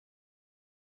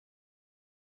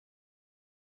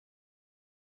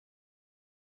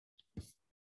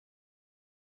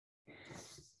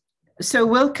So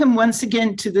welcome once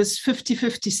again to this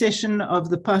 50-50 session of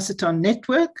the Pass It On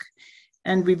Network.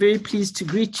 And we're very pleased to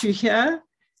greet you here.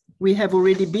 We have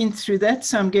already been through that,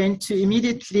 so I'm going to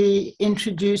immediately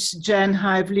introduce Jan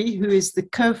Hively, who is the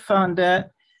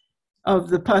co-founder of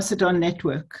the Pass It On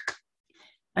Network.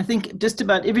 I think just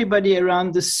about everybody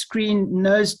around the screen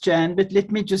knows Jan, but let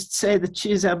me just say that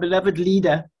she is our beloved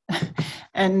leader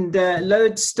and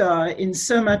lodestar in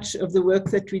so much of the work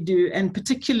that we do, and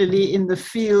particularly in the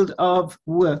field of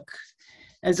work.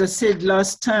 As I said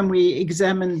last time, we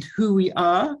examined who we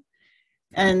are,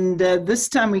 and this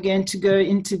time we're going to go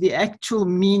into the actual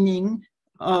meaning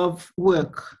of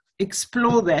work,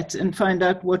 explore that and find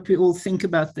out what we all think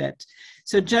about that.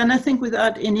 So Jan, I think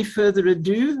without any further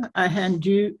ado, I hand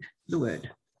you the word.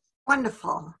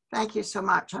 Wonderful. Thank you so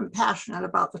much. I'm passionate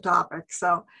about the topic,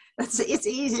 so it's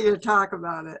easy to talk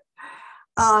about it.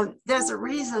 There's a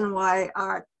reason why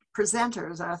our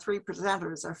presenters, our three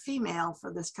presenters, are female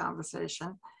for this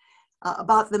conversation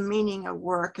about the meaning of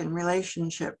work in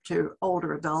relationship to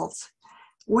older adults.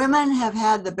 Women have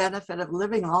had the benefit of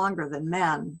living longer than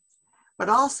men, but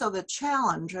also the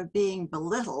challenge of being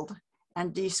belittled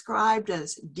and described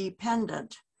as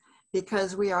dependent,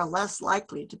 because we are less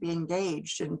likely to be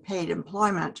engaged in paid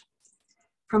employment.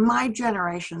 From my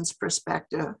generation's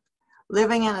perspective,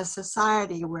 living in a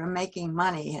society where making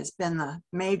money has been the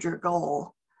major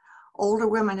goal, older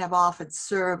women have often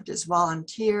served as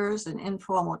volunteers and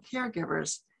informal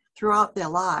caregivers throughout their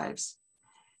lives,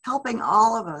 helping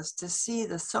all of us to see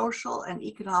the social and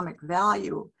economic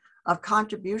value of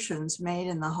contributions made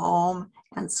in the home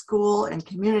and school and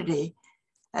community,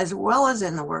 as well as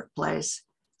in the workplace,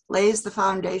 lays the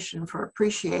foundation for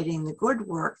appreciating the good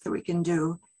work that we can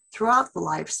do throughout the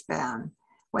lifespan,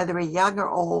 whether we're young or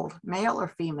old, male or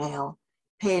female,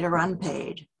 paid or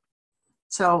unpaid.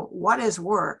 So what is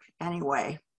work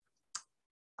anyway?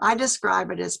 I describe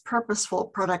it as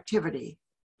purposeful productivity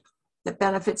that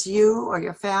benefits you or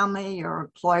your family, your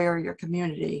employer, your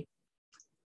community.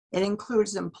 It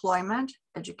includes employment,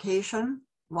 education,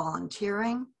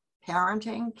 volunteering,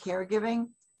 parenting, caregiving,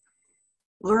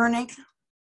 learning.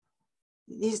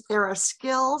 There are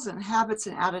skills and habits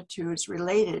and attitudes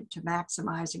related to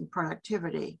maximizing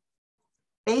productivity.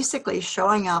 Basically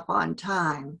showing up on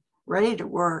time, ready to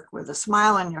work with a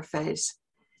smile on your face,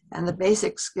 and the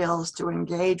basic skills to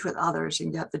engage with others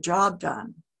and get the job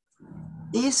done.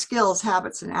 These skills,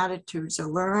 habits, and attitudes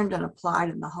are learned and applied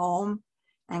in the home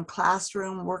and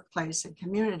classroom, workplace, and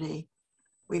community.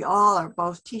 We all are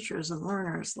both teachers and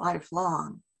learners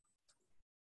lifelong.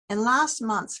 In last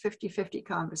month's 50-50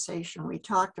 conversation, we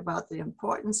talked about the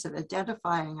importance of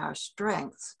identifying our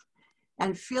strengths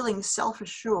and feeling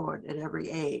self-assured at every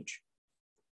age.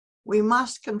 We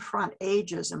must confront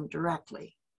ageism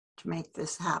directly to make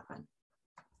this happen.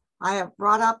 I have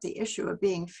brought up the issue of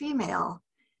being female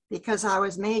because I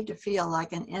was made to feel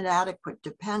like an inadequate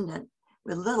dependent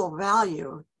with little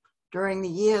value during the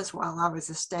years while I was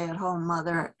a stay-at-home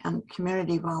mother and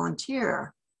community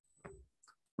volunteer.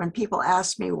 When people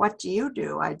asked me, "What do you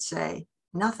do?" I'd say,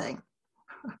 "Nothing,"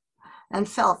 and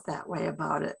felt that way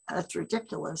about it. That's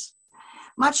ridiculous.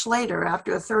 Much later,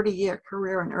 after a 30-year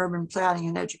career in urban planning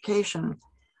and education,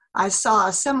 I saw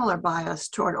a similar bias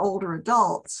toward older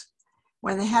adults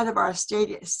when the head of our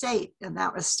state, and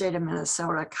that was state of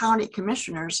Minnesota, county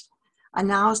commissioners,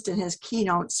 announced in his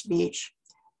keynote speech,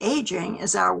 "Aging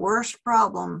is our worst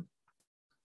problem.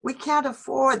 We can't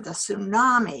afford the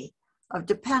tsunami of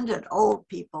dependent old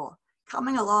people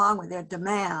coming along with their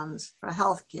demands for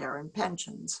health care and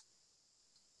pensions."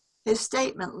 His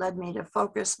statement led me to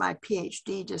focus my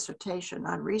PhD dissertation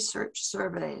on research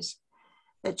surveys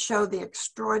that showed the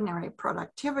extraordinary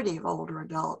productivity of older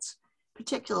adults,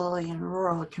 particularly in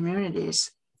rural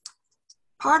communities.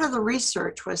 Part of the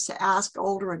research was to ask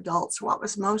older adults what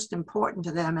was most important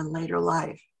to them in later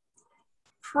life.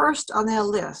 First on their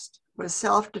list was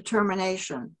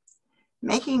self-determination,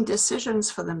 making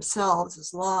decisions for themselves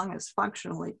as long as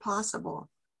functionally possible.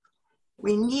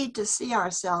 We need to see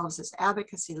ourselves as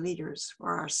advocacy leaders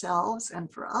for ourselves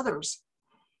and for others.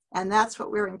 And that's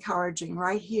what we're encouraging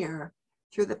right here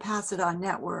through the Pass It On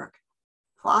Network,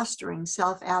 fostering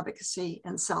self-advocacy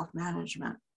and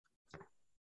self-management.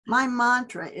 My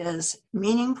mantra is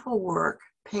meaningful work,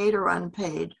 paid or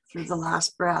unpaid, through the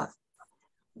last breath.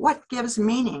 What gives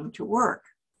meaning to work?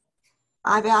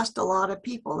 I've asked a lot of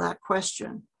people that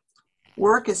question.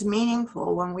 Work is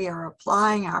meaningful when we are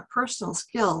applying our personal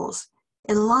skills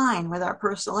in line with our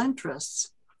personal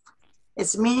interests.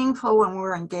 It's meaningful when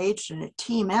we're engaged in a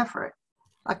team effort,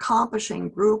 accomplishing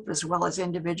group as well as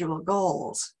individual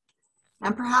goals.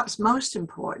 And perhaps most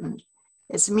important,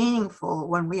 It's meaningful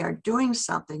when we are doing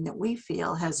something that we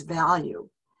feel has value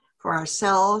for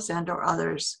ourselves and or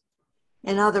others.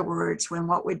 In other words, when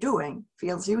what we're doing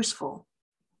feels useful.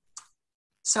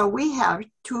 So we have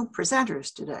two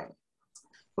presenters today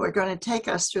who are going to take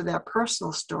us through their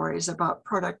personal stories about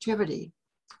productivity,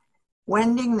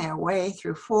 wending their way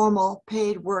through formal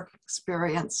paid work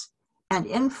experience and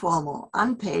informal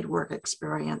unpaid work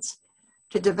experience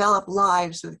to develop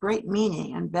lives with great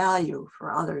meaning and value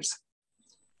for others.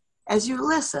 As you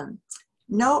listen,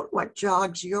 note what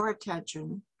jogs your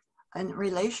attention in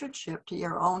relationship to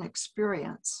your own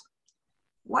experience.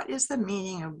 What is the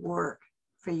meaning of work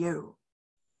for you?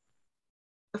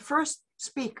 The first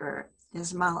speaker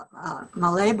is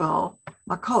Malebo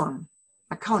Mokone.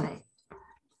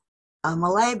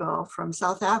 Malebo from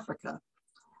South Africa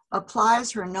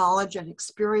applies her knowledge and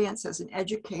experience as an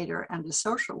educator and a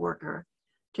social worker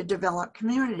to develop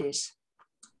communities.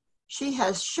 She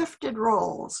has shifted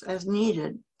roles as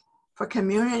needed for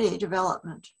community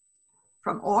development,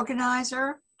 from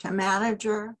organizer to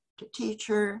manager to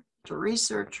teacher to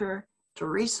researcher to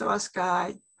resource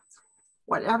guide,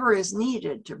 whatever is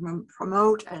needed to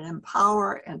promote and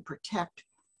empower and protect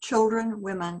children,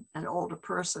 women, and older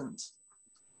persons.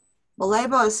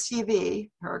 Malebo's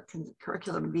CV, her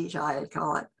curriculum vitae, I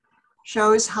call it,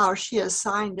 shows how she has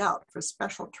signed up for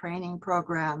special training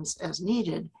programs as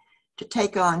needed to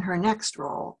take on her next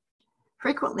role,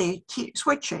 frequently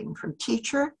switching from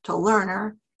teacher to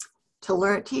learner,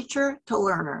 teacher to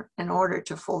learner in order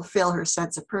to fulfill her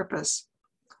sense of purpose.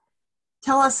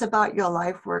 Tell us about your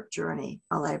life work journey,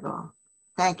 Malebo.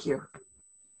 Thank you.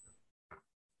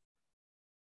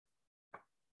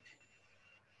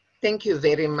 Thank you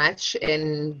very much,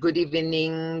 and good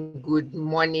evening, good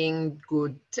morning,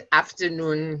 good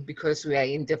afternoon, because we are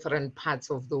in different parts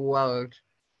of the world.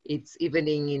 It's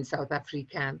evening in South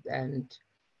Africa, and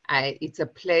it's a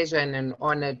pleasure and an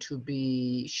honor to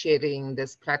be sharing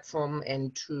this platform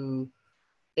and to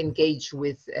engage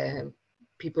with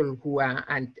people who are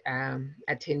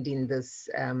attending this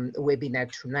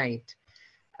webinar tonight.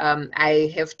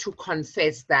 I have to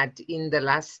confess that in the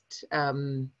last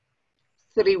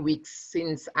 3 weeks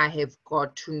since I have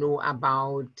got to know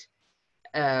about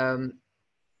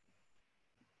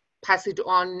Pass It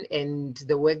On and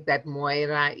the work that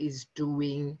Moira is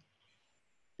doing,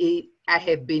 I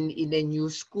have been in a new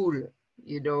school,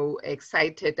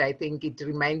 excited. I think it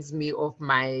reminds me of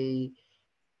my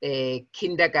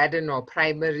kindergarten or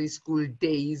primary school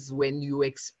days when you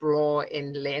explore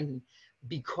and learn,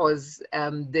 because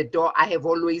I have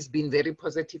always been very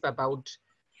positive about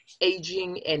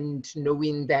aging and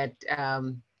knowing that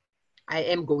I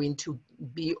am going to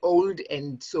be old,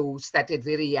 and so started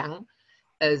very young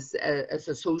as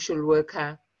a social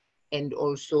worker. And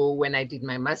also when I did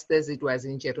my master's, it was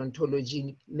in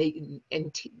gerontology,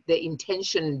 and the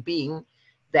intention being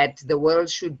that the world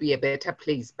should be a better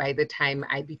place by the time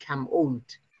I become old.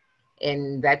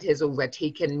 And that has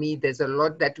overtaken me. There's a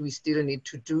lot that we still need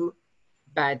to do,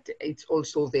 but it's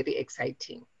also very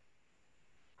exciting.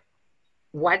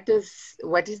 What is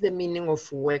the meaning of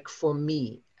work for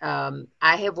me? I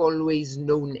have always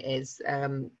known, as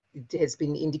it has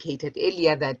been indicated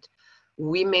earlier, that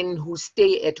women who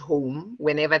stay at home,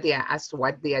 whenever they are asked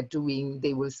what they are doing,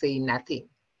 they will say nothing.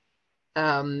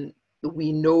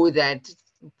 We know that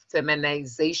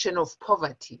feminization of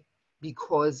poverty,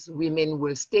 because women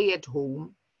will stay at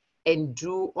home and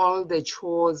do all the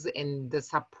chores and the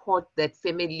support that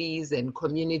families and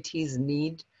communities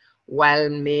need, while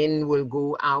men will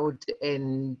go out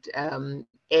and earn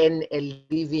a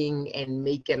living and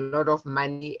make a lot of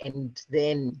money, and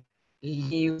then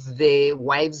leave the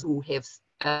wives who have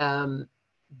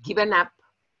given up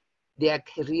their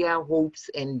career hopes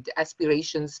and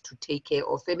aspirations to take care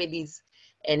of families,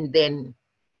 and then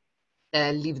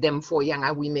leave them for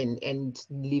younger women and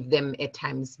leave them at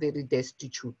times very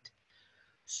destitute.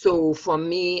 So for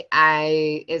me,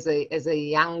 as a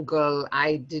young girl,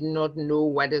 I did not know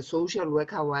what a social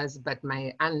worker was, but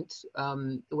my aunt,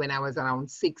 when I was around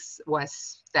 6,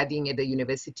 was studying at the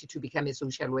university to become a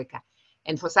social worker.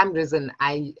 And for some reason,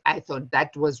 I thought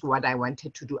that was what I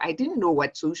wanted to do. I didn't know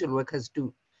what social workers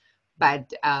do,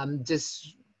 but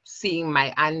just seeing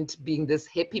my aunt being this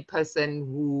happy person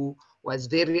who was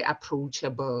very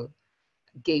approachable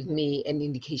gave me an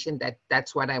indication that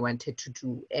that's what I wanted to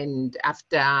do. And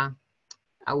after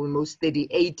almost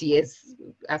 38 years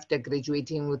after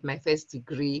graduating with my first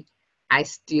degree, I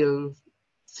still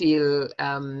feel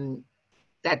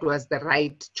that was the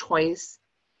right choice.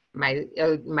 My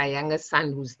youngest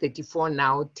son, who's 34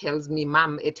 now, tells me,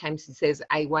 Mom, at times he says,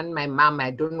 I want my mom,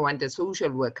 I don't want a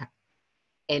social worker.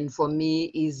 And for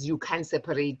me is you can't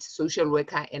separate social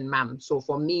worker and mom. So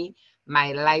for me,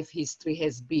 my life history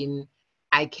has been,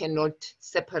 I cannot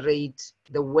separate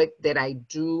the work that I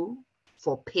do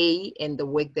for pay and the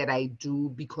work that I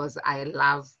do because I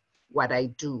love what I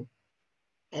do.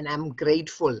 And I'm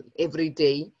grateful every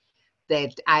day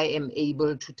that I am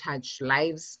able to touch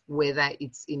lives, whether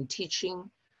it's in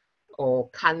teaching or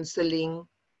counseling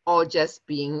or just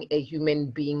being a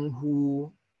human being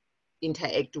who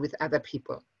interact with other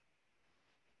people.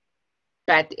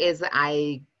 But as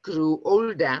I grew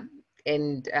older,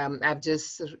 and I've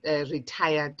just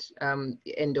retired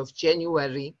end of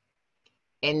January,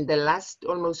 and the last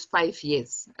almost 5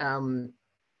 years,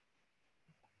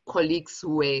 colleagues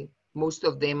who were, most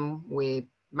of them were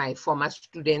my former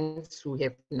students who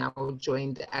have now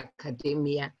joined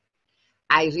academia,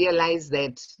 I realized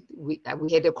that we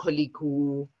had a colleague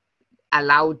who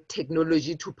allowed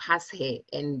technology to pass her.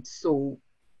 And so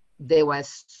there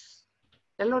was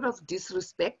a lot of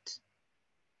disrespect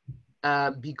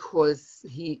because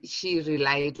she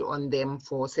relied on them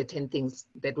for certain things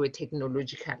that were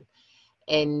technological.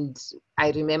 And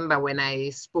I remember when I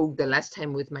spoke the last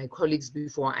time with my colleagues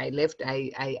before I left,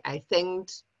 I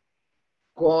thanked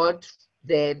God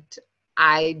that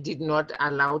I did not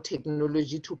allow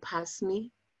technology to pass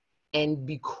me. And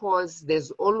because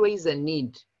there's always a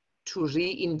need to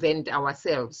reinvent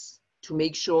ourselves, to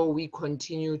make sure we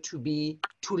continue to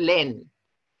learn.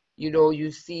 You know, you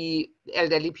see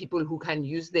elderly people who can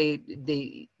use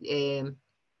the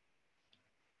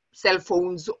cell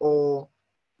phones or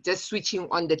just switching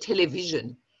on the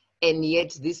television. And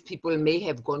yet these people may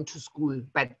have gone to school,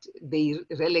 but they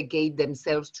relegate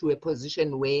themselves to a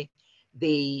position where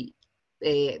they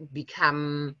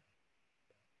become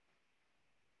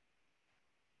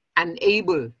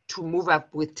unable to move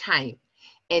up with time.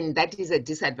 And that is a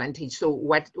disadvantage. So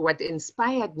what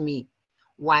inspired me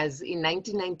was in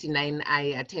 1999, I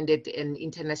attended an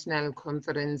international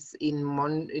conference in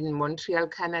Montreal,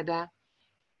 Canada.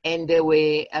 And there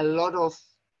were a lot of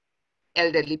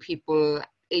elderly people,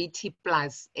 80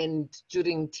 plus, and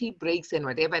during tea breaks and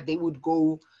whatever, they would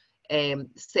go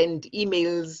send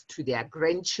emails to their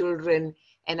grandchildren.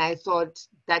 And I thought,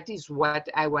 that is what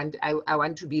I want. I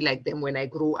want to be like them when I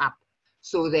grow up,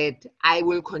 so that I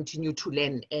will continue to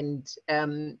learn. And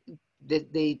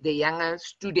the younger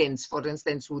students, for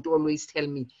instance, would always tell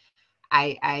me,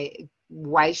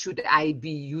 why should I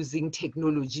be using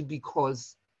technology?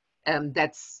 Because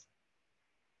that's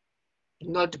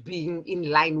not being in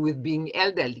line with being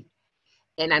elderly.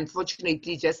 And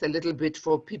unfortunately, just a little bit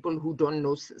for people who don't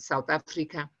know South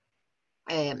Africa,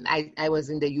 I was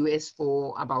in the US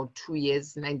for about 2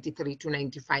 years, 93 to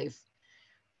 95.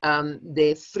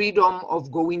 The freedom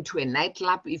of going to a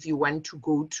nightclub, if you want to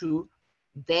go to,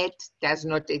 that does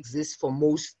not exist for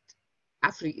most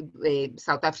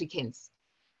South Africans.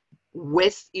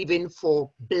 Worse even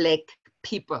for Black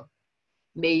people.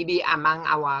 Maybe among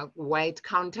our white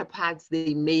counterparts,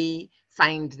 they may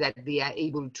find that they are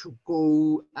able to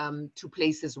go to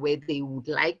places where they would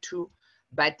like to,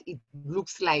 but it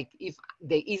looks like if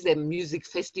there is a music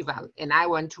festival and I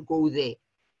want to go there,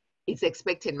 it's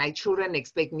expected, my children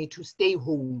expect me to stay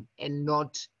home and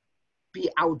not be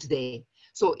out there.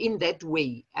 So in that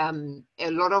way,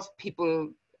 a lot of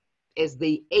people, as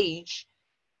they age,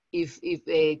 if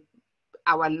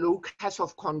our locus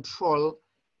of control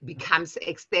becomes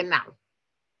external,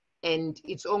 and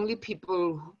it's only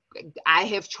people, I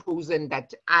have chosen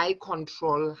that I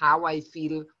control how I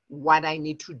feel, what I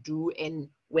need to do, and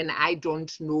when I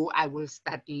don't know, I will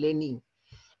start learning.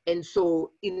 And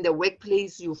so in the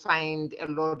workplace, you find a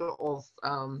lot of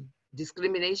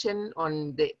discrimination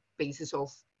on the basis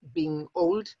of being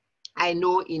old. I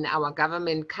know in our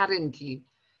government currently,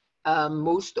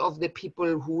 most of the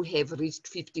people who have reached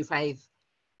 55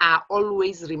 are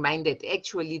always reminded,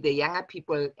 actually the younger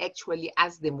people actually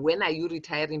ask them, when are you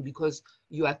retiring? Because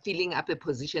you are filling up a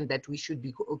position that we should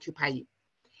be occupying.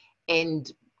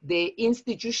 And the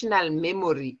institutional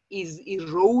memory is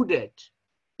eroded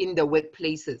in the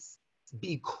workplaces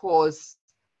because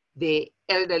the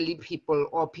elderly people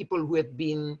or people who have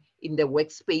been in the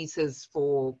workspaces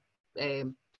for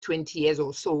 20 years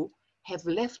or so have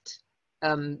left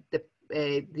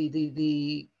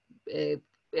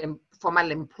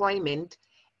formal employment,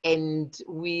 and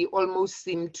we almost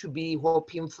seem to be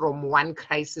hopping from one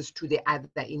crisis to the other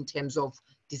in terms of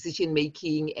decision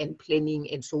making and planning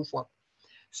and so forth.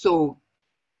 So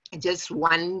just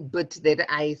one bit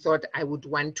that I thought I would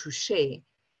want to share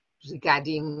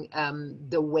regarding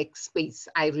the workspace.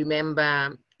 I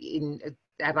remember in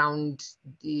around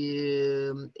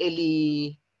the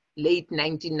early late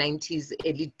 1990s,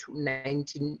 early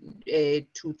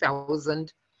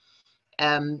 2000,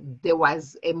 there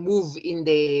was a move in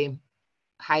the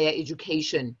higher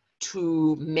education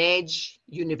to merge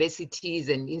universities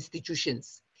and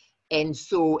institutions. And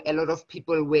so a lot of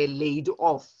people were laid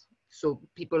off. So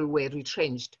people were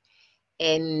retrenched.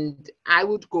 And I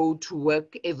would go to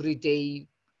work every day.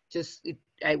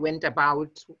 I went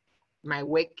about my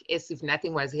work as if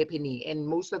nothing was happening. And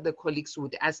most of the colleagues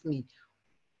would ask me,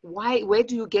 where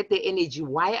do you get the energy?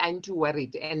 Why aren't you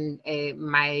worried? And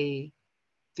my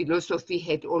philosophy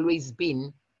had always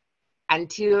been,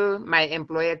 until my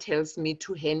employer tells me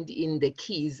to hand in the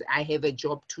keys, I have a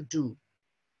job to do.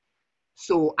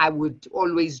 So I would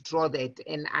always draw that.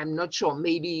 And I'm not sure,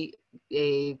 maybe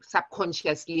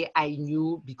subconsciously I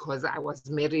knew because I was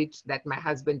married that my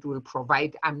husband will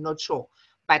provide. I'm not sure.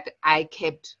 But I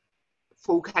kept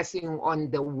focusing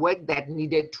on the work that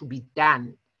needed to be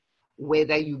done,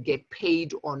 whether you get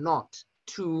paid or not,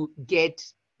 to get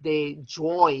the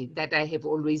joy that I have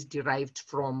always derived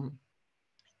from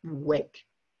work.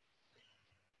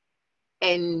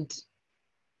 And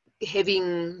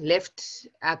having left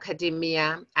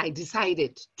academia, I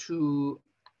decided to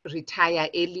retire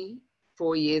early,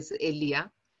 4 years earlier.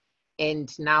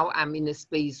 And now I'm in a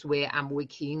space where I'm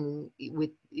working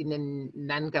in a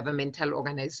non-governmental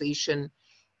organization.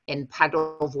 And part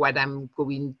of what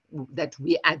that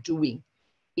we are doing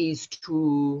is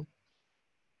to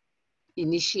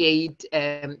initiate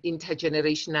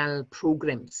intergenerational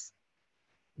programs,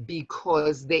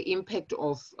 because the impact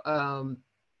of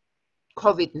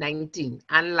COVID-19,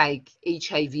 unlike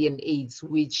HIV and AIDS,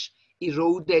 which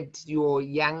eroded your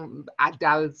young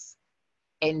adults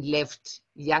and left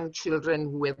young children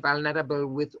who were vulnerable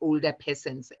with older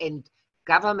persons, and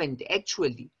government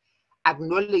actually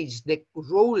acknowledged the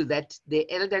role that the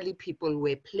elderly people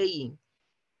were playing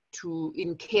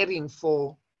in caring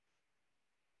for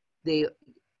the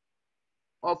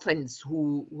orphans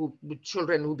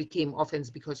children who became orphans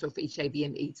because of HIV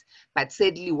and AIDS. But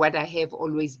sadly, what I have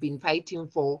always been fighting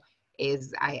for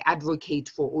as I advocate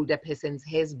for older persons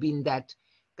has been that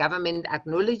government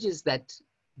acknowledges that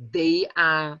they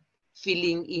are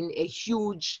filling in a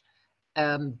huge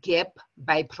gap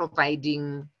by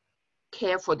providing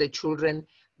care for the children,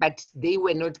 but they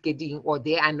were not getting, or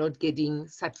they are not getting,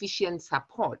 sufficient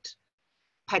support,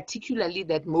 particularly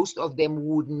that most of them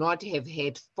would not have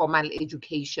had formal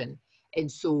education.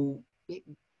 And so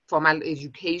formal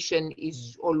education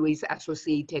is always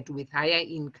associated with higher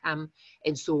income.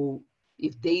 And so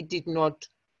if they did not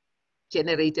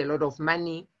generate a lot of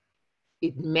money,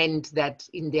 it meant that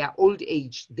in their old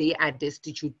age, they are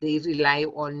destitute. They rely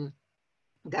on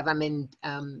government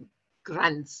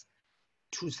grants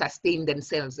to sustain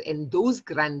themselves. And those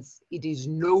grants, it is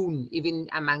known even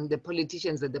among the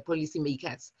politicians and the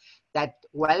policymakers that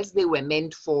whilst they were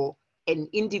meant for an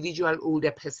individual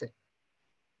older person,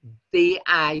 they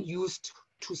are used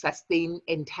to sustain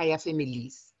entire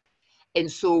families.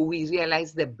 And so we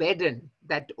realize the burden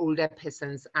that older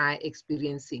persons are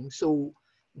experiencing. So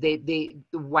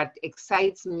what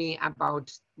excites me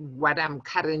about what I'm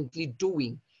currently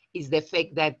doing is the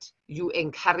fact that you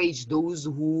encourage those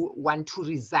who want to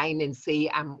resign and say,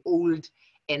 I'm old,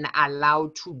 and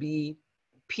allowed to be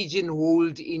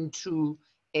pigeonholed into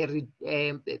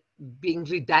being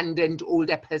redundant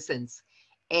older persons,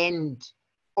 and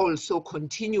also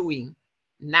continuing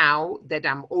now that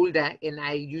I'm older. And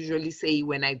I usually say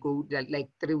when I go, like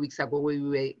 3 weeks ago, we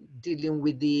were dealing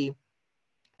with the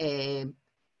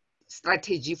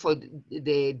strategy for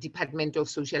the Department of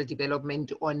Social Development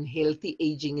on healthy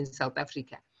aging in South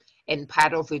Africa. And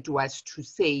part of it was to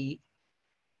say,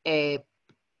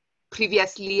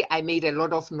 previously I made a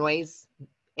lot of noise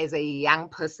as a young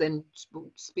person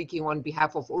speaking on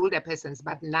behalf of older persons,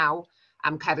 but now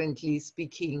I'm currently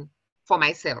speaking for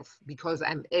myself because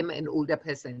I am an older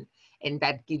person, and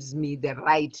that gives me the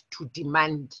right to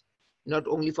demand not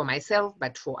only for myself,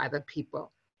 but for other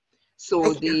people.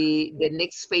 So the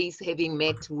next phase, having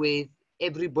met with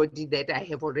everybody that I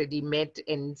have already met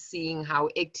and seeing how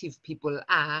active people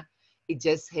are, it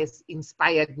just has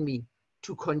inspired me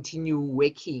to continue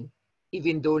working,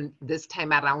 even though this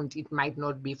time around it might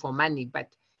not be for money, but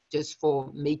just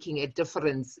for making a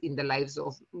difference in the lives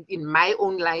in my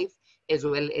own life, as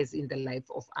well as in the life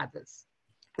of others.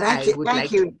 Thank you.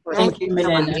 Thank you. Thank you,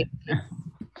 Milena.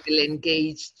 Will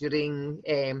engage during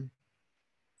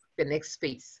the next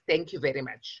phase. Thank you very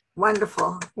much.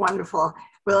 Wonderful, wonderful.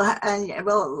 We'll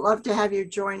love to have you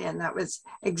join in. That was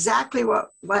exactly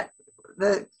what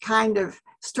the kind of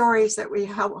stories that we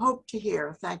hope to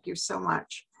hear. Thank you so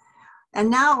much. And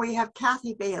now we have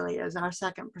Kathi Bailey as our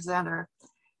second presenter.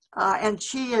 And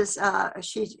she is,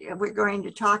 we're going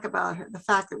to talk about the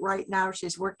fact that right now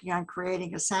she's working on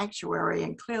creating a sanctuary,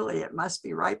 and clearly it must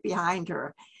be right behind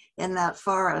her in that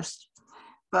forest.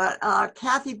 But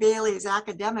Kathi Bailey's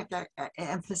academic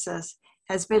emphasis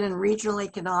has been in regional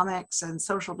economics and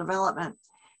social development.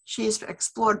 She's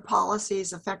explored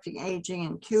policies affecting aging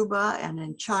in Cuba and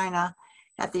in China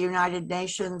at the United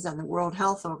Nations and the World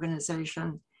Health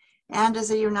Organization, and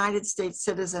as a United States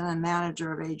citizen and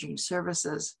manager of aging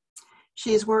services.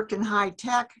 She's worked in high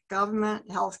tech, government,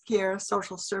 healthcare,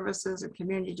 social services, and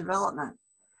community development.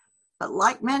 But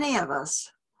like many of us,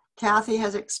 Kathi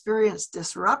has experienced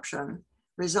disruption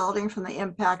resulting from the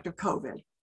impact of COVID.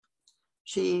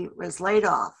 She was laid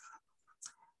off.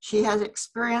 She has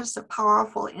experienced a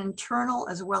powerful internal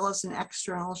as well as an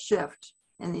external shift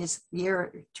in these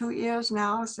 2 years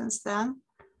now since then.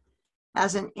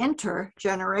 As an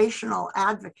intergenerational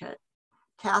advocate,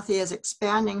 Kathi is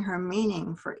expanding her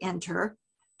meaning for inter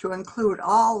to include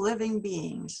all living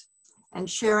beings and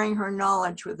sharing her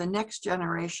knowledge with the next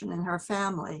generation in her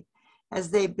family as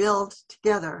they build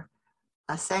together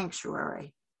a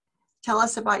sanctuary. Tell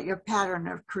us about your pattern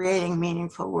of creating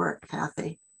meaningful work,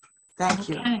 Kathi. Thank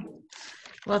you. Okay.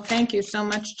 Well, thank you so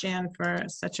much, Jan, for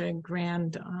such a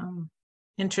grand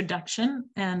introduction.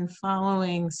 And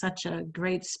following such a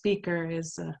great speaker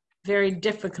is very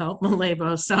difficult,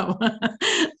 Malebo. So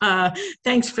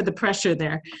thanks for the pressure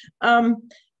there.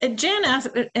 Jan asked,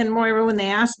 and Moira, when they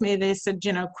asked me, they said,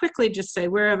 you know, quickly just say,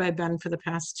 where have I been for the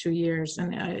past 2 years?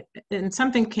 And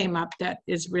something came up that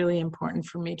is really important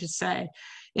for me to say.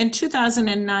 In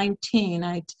 2019,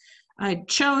 I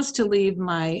chose to leave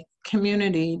my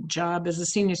community job as a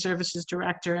senior services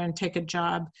director and take a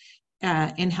job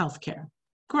in healthcare,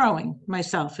 growing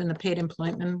myself in the paid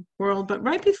employment world. But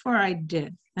right before I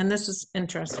did, and this is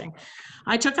interesting,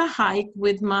 I took a hike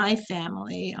with my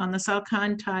family on the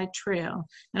Salcantay Trail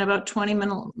and about 20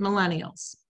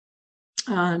 millennials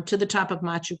to the top of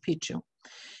Machu Picchu.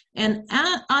 And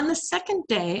on the second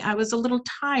day, I was a little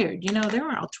tired. You know, they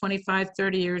were all 25,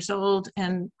 30 years old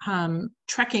and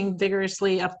trekking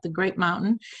vigorously up the Great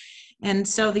Mountain. And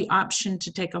so the option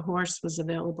to take a horse was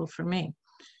available for me.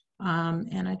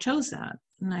 And I chose that.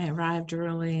 And I arrived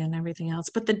early and everything else.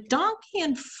 But the donkey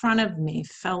in front of me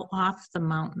fell off the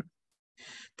mountain.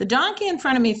 The donkey in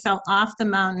front of me fell off the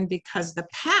mountain because the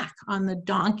pack on the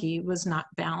donkey was not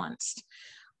balanced.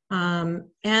 And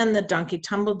the donkey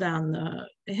tumbled down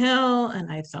the hill,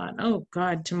 and I thought, oh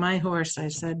God, to my horse, I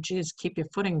said, geez, keep your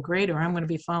footing great or I'm going to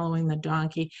be following the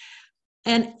donkey.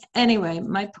 And anyway,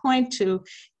 my point to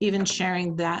even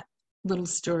sharing that little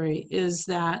story is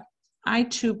that I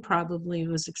too probably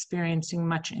was experiencing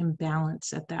much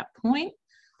imbalance at that point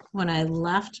when I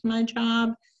left my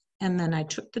job, and then I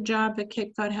took the job at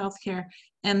Cape Cod Healthcare,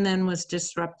 and then was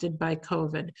disrupted by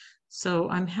COVID. So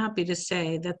I'm happy to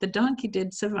say that the donkey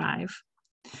did survive.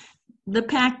 The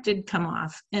pack did come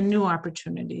off and new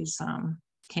opportunities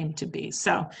came to be.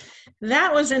 So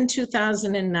that was in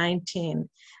 2019.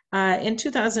 In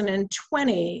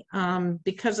 2020,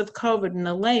 because of COVID and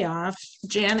the layoff,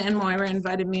 Jan and Moira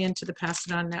invited me into the Pass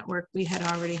It On Network. We had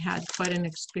already had quite an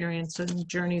experience in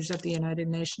journeys at the United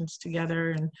Nations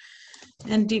together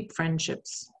and deep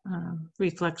friendships,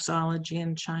 reflexology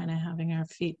in China, having our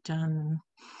feet done,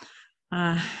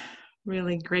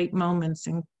 really great moments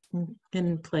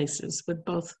in places with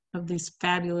both of these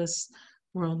fabulous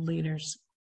world leaders.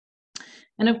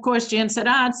 And of course, Jan said,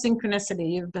 it's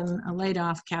synchronicity. You've been laid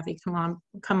off, Kathi,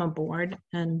 come aboard.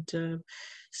 And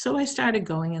so I started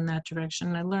going in that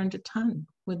direction. I learned a ton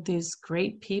with these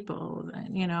great people,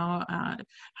 you know,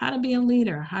 how to be a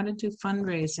leader, how to do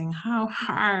fundraising, how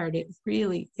hard it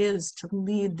really is to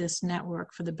lead this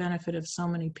network for the benefit of so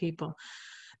many people.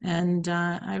 And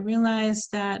I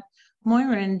realized that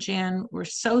Moira and Jan were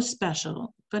so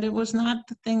special, but it was not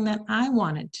the thing that I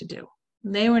wanted to do.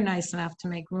 They were nice enough to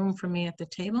make room for me at the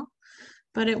table,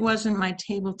 but it wasn't my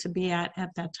table to be at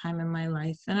that time in my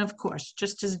life. And of course,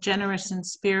 just as generous in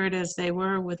spirit as they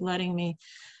were with letting me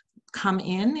come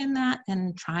in that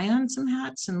and try on some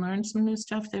hats and learn some new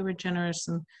stuff, they were generous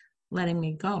in letting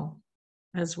me go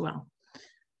as well.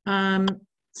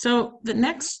 So the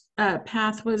next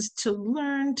path was to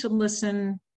learn to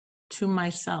listen to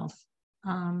myself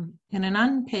in an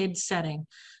unpaid setting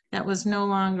that was no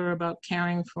longer about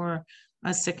caring for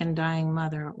a sick and dying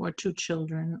mother or 2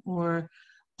 children or,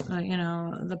 you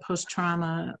know, the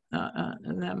post-trauma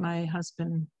that my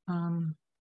husband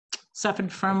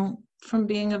suffered from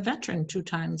being a veteran 2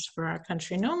 times for our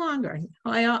country. No longer.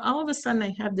 All of a sudden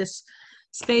I had this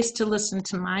space to listen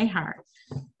to my heart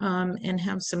and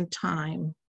have some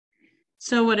time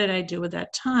So what did I do with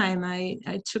that time? I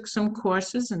took some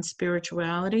courses in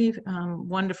spirituality,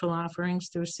 wonderful offerings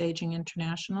through Saging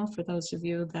International. For those of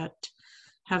you that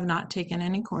have not taken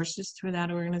any courses through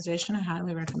that organization, I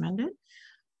highly recommend it.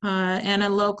 And a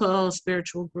local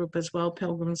spiritual group as well,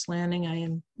 Pilgrim's Landing. I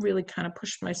am really kind of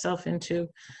pushed myself into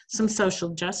some social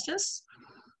justice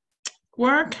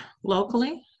work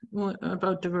locally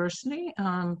about diversity,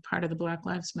 part of the Black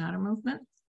Lives Matter movement.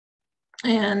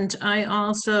 And I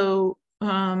also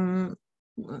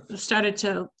started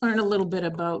to learn a little bit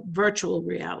about virtual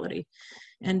reality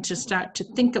and to start to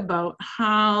think about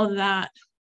how that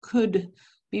could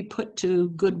be put to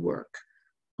good work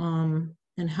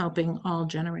in helping all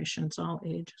generations, all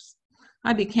ages.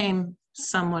 I became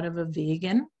somewhat of a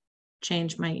vegan,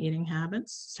 changed my eating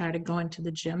habits, started going to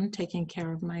the gym, taking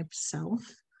care of myself,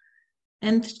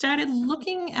 and started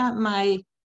looking at my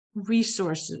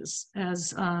resources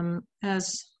as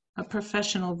a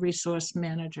professional resource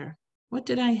manager. What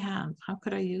did I have? How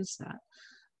could I use that?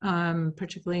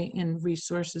 Particularly in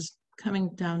resources coming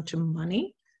down to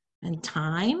money and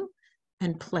time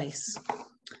and place.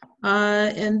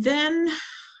 And then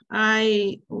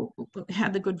I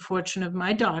had the good fortune of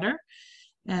my daughter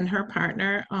and her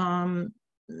partner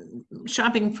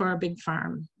shopping for a big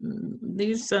farm.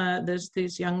 These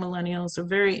young millennials are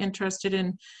very interested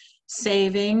in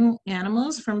saving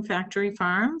animals from factory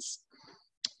farms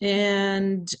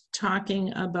and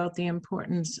talking about the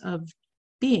importance of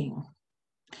being.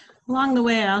 Along the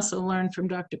way, I also learned from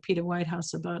Dr. Peter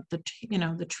Whitehouse about the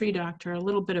tree doctor, a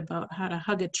little bit about how to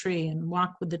hug a tree and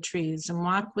walk with the trees and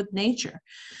walk with nature.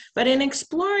 But in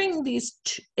exploring these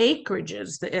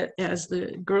acreages, as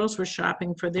the girls were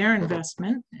shopping for their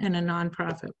investment in a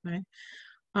nonprofit way,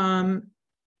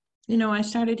 I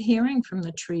started hearing from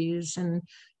the trees and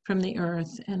from the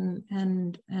earth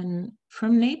and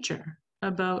from nature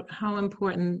about how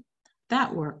important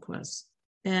that work was.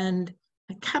 And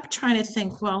I kept trying to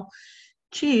think, well,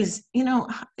 geez,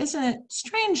 isn't it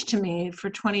strange to me,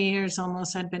 for 20 years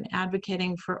almost, I'd been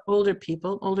advocating for older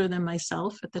people, older than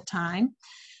myself at the time,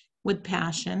 with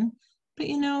passion. But,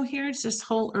 here's this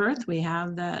whole earth we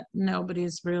have that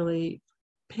nobody's really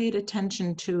paid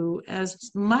attention to as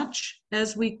much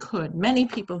as we could. Many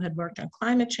people had worked on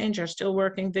climate change, are still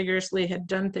working vigorously, had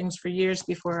done things for years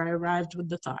before I arrived with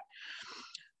the thought.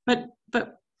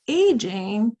 But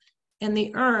aging and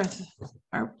the earth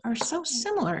are so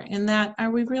similar in that, are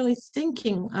we really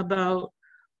thinking about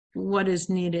what is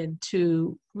needed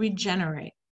to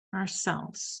regenerate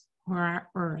ourselves or our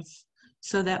earth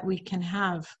so that we can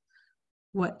have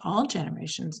what all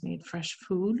generations need: fresh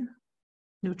food,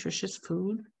 nutritious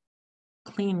food,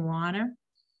 clean water,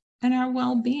 and our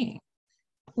well-being.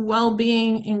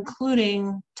 Well-being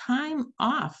including time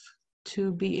off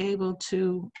to be able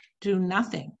to do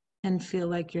nothing and feel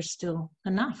like you're still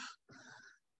enough.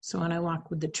 So when I walk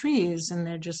with the trees and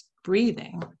they're just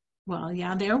breathing, well,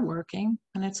 yeah, they're working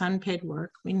and it's unpaid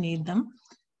work. We need them,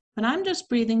 but I'm just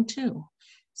breathing too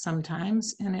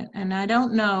sometimes. And I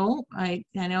don't know, I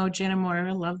know Jan and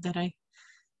Moira love that I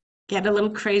get a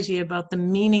little crazy about the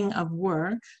meaning of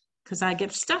work, because I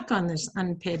get stuck on this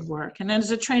unpaid work. And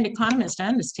as a trained economist, I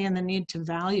understand the need to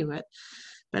value it.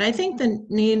 But I think the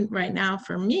need right now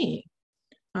for me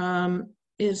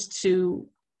is to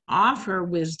offer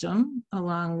wisdom,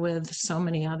 along with so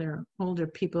many other older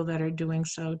people that are doing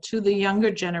so, to the younger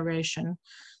generation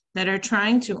that are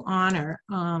trying to honor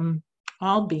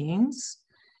all beings,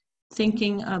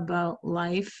 thinking about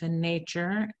life and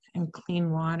nature and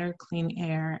clean water, clean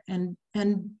air, and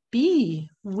be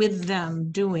with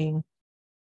them doing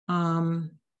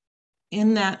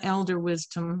in that elder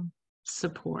wisdom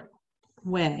support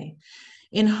way.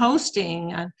 In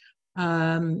hosting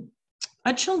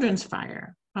a children's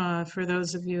fire, for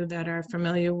those of you that are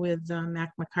familiar with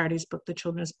Mac McCarty's book, The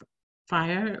Children's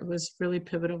Fire, it was really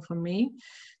pivotal for me.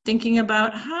 Thinking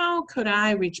about how could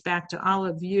I reach back to all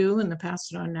of you in the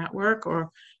Pass It On Network,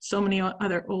 or so many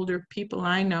other older people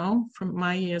I know from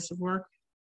my years of work,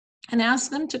 and ask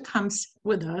them to come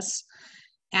with us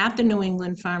at the New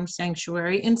England Farm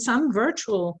Sanctuary in some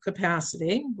virtual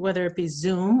capacity, whether it be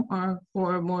Zoom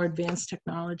or more advanced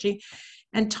technology,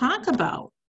 and talk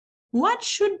about what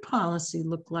should policy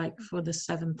look like for the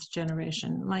 7th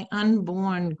generation, my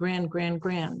unborn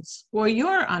grands, or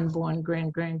your unborn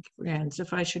grands,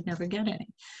 if I should never get any.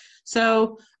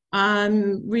 So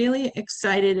I'm really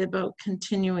excited about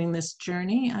continuing this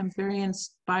journey. I'm very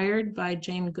inspired by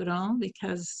Jane Goodall,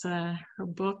 because her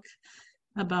book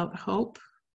about hope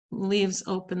leaves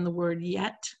open the word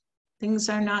yet. Things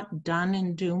are not done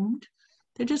and doomed.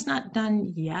 They're just not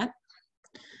done yet.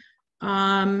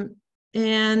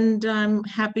 And I'm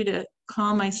happy to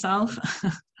call myself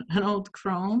an old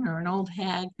crone or an old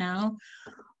hag now,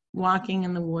 walking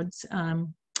in the woods.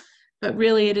 But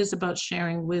really it is about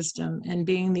sharing wisdom and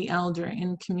being the elder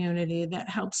in community that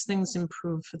helps things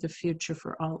improve for the future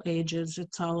for all ages.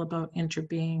 It's all about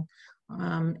interbeing.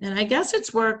 And I guess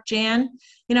it's work, Jan.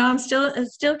 You know, I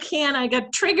still can. I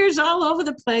got triggers all over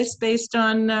the place based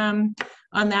on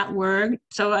that word.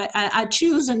 So I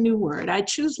choose a new word. I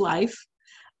choose life,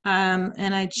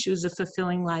 and I choose a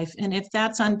fulfilling life. And if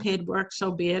that's unpaid work,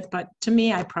 so be it. But to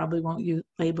me, I probably won't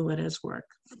label it as work,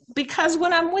 because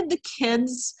when I'm with the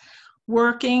kids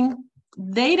working,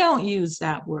 they don't use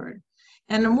that word.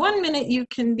 And 1 minute you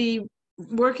can be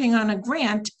working on a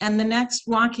grant, and the next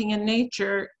walking in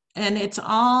nature. And it's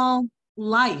all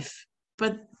life,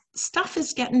 but stuff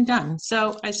is getting done.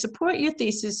 So I support your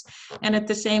thesis, and at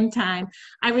the same time,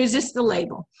 I resist the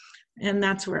label, and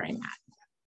that's where I'm at.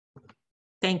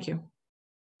 Thank you.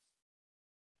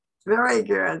 Very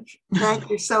good. Thank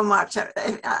you so much.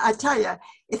 I tell you,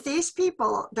 if these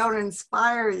people don't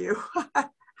inspire you,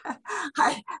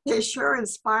 they sure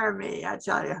inspire me, I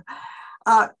tell you.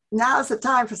 Now's the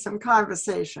time for some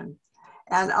conversation.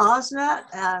 And Osnet,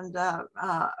 and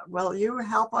will you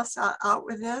help us out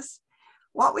with this?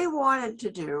 What we wanted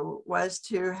to do was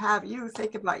to have you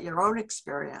think about your own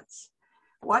experience.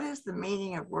 What is the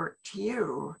meaning of work to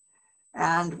you?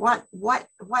 And what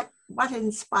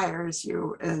inspires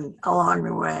you along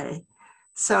the way?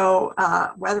 So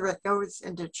whether it goes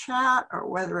into chat or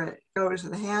whether it goes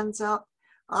with hands up,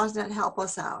 Osnet, help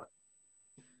us out.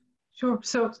 Sure.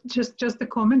 So just a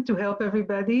comment to help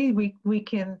everybody. We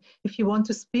can, if you want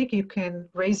to speak, you can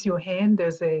raise your hand.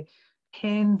 There's a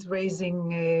hand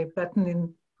raising button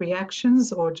in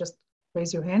reactions, or just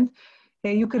raise your hand.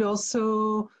 You could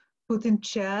also put in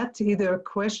chat either a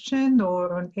question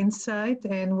or an insight,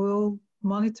 and we'll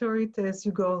monitor it as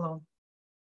you go along.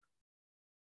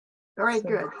 Very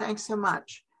good. Thanks so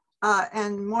much.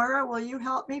 And Moira, will you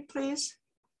help me, please?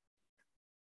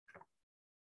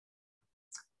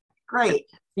 Great.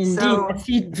 Indeed, So, I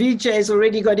see VJ has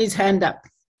already got his hand up.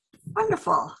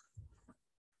 Wonderful.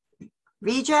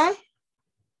 VJ?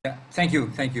 Yeah, thank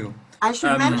you. I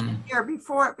should mention here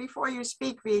before you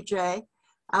speak, VJ, okay.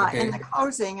 In the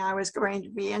closing, I was going to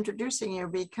be introducing you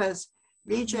because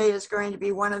VJ is going to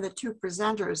be one of the two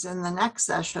presenters in the next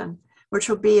session, which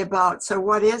will be about, so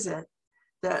what is it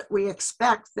that we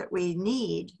expect that we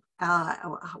need?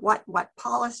 What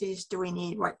policies do we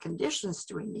need? What conditions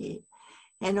do we need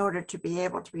in order to be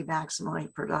able to be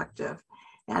maximally productive?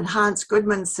 And Hans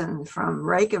Gudmundsson from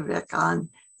Reykjavik on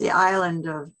the island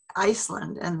of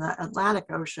Iceland in the Atlantic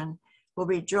Ocean will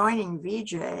be joining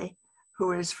VJ,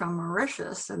 who is from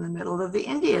Mauritius in the middle of the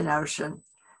Indian Ocean.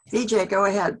 VJ, go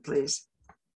ahead, please.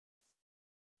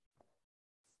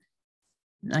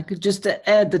 I could just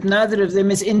add that neither of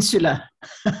them is insular.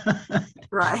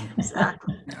 Right,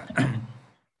 exactly.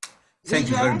 Thank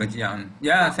you VJ? very much, Jan.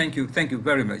 Yeah, thank you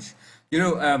very much. You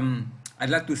know, I'd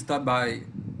like to start by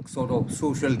sort of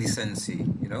social decency.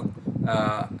 You know,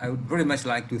 I would very much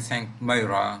like to thank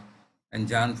Myra and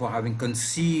Jan for having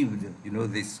conceived, you know,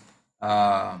 this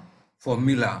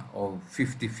formula of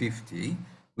 50-50,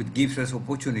 which gives us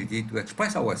opportunity to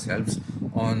express ourselves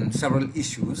on several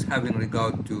issues having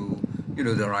regard to, you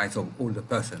know, the rights of older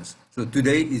persons. So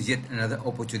today is yet another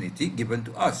opportunity given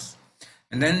to us.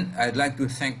 And then I'd like to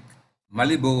thank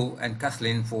Malebo and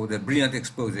Kathleen for the brilliant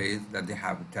exposés that they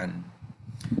have done.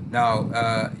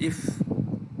 Now, if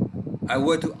I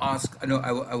were to ask,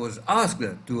 I was asked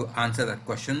to answer that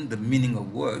question, the meaning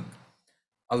of work,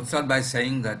 I would start by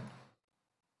saying that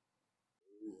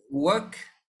work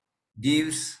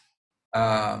gives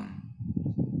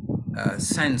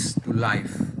sense to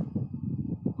life.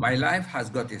 My life has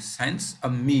got a sense, a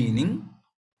meaning,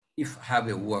 if I have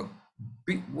a work,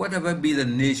 whatever be the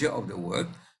nature of the work,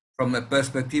 from the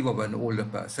perspective of an older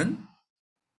person,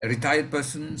 a retired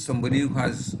person, somebody who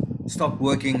has stopped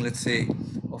working, let's say,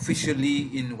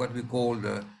 officially in what we call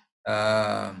the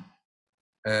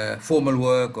formal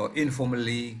work or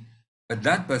informally, but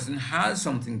that person has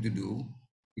something to do.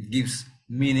 It gives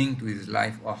meaning to his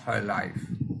life or her life.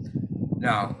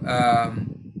 Now,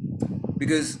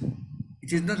 because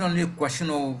it is not only a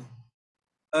question of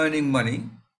earning money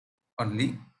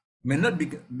only, may not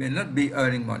be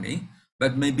earning money,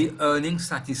 but maybe earning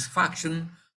satisfaction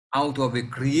out of a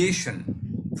creation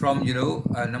from, you know,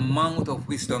 an amount of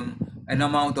wisdom, an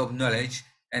amount of knowledge,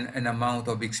 and an amount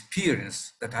of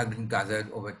experience that has been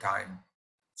gathered over time.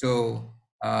 So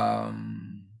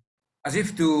as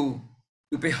if to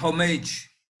pay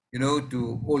homage, you know,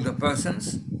 to older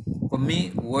persons, for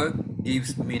me, work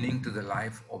gives meaning to the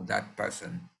life of that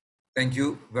person. Thank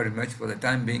you very much. For the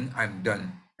time being, I'm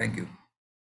done. Thank you.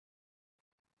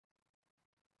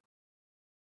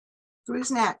 Who's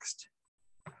next?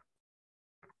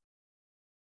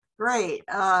 Great.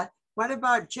 What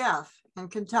about Jeff in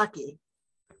Kentucky?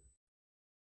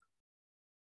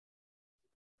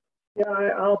 Yeah,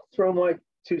 I'll throw my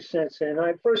 2 cents in.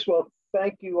 First of all,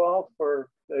 thank you all for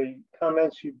the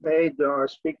comments you've made. Our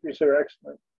speakers are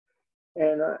excellent.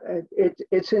 And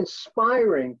it's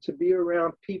inspiring to be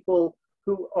around people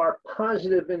who are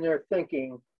positive in their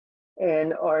thinking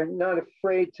and are not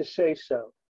afraid to say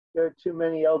so. There are too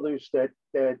many elders that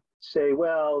say,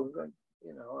 well,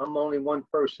 you know, I'm only one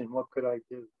person, what could I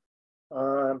do?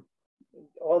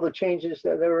 All the changes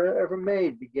that are ever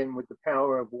made begin with the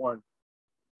power of one.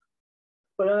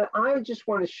 But I just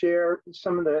want to share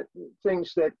some of the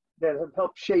things that have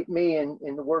helped shape me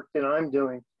in the work that I'm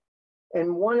doing.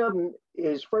 And one of them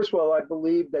is, first of all, I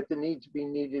believe that the need to be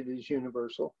needed is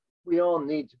universal. We all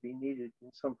need to be needed in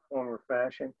some form or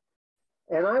fashion.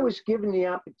 And I was given the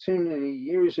opportunity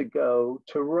years ago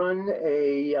to run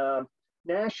a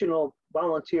national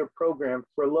volunteer program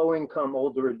for low-income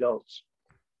older adults.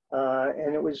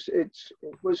 And it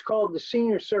was called the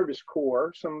Senior Service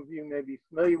Corps. Some of you may be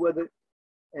familiar with it.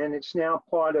 And it's now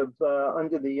part of,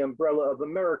 under the umbrella of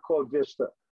AmeriCorps Vista.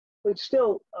 But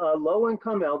still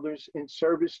low-income elders in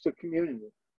service to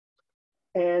community.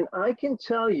 And I can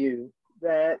tell you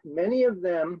that many of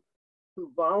them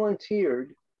who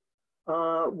volunteered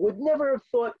would never have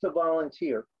thought to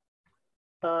volunteer,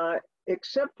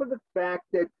 except for the fact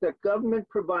that the government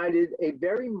provided a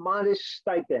very modest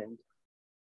stipend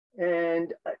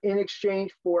and in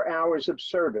exchange for hours of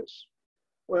service.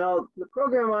 Well, the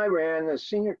program I ran, the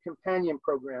Senior Companion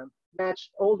Program,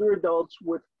 matched older adults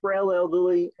with frail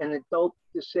elderly and adult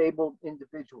disabled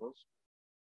individuals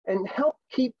and helped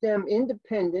keep them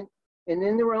independent and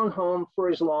in their own home for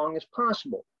as long as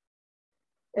possible.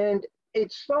 And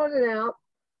it started out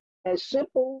as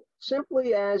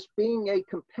simply as being a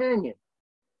companion,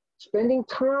 spending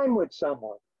time with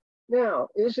someone. Now,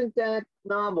 isn't that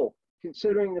novel,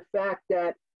 considering the fact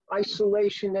that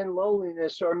isolation and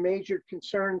loneliness are major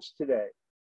concerns today?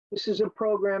 This is a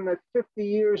program that 50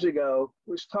 years ago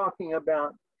was talking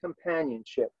about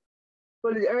companionship,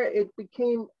 but it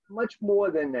became much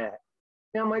more than that.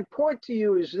 Now, my point to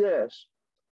you is this.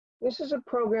 This is a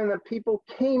program that people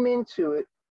came into it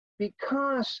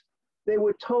because they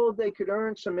were told they could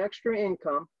earn some extra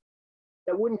income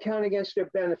that wouldn't count against their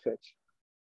benefits.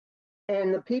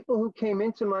 And the people who came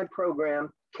into my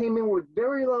program came in with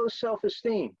very low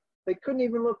self-esteem. They couldn't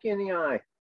even look you in the eye.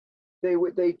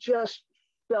 They just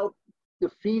felt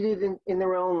defeated in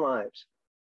their own lives.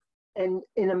 And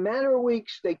in a matter of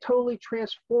weeks, they totally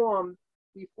transformed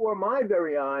before my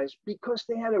very eyes because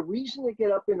they had a reason to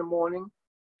get up in the morning.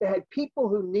 They had people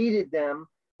who needed them.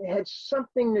 They had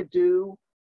something to do,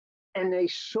 and they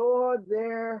saw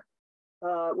their,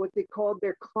 what they called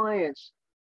their clients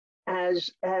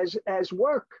as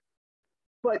work.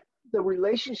 But the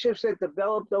relationships that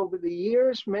developed over the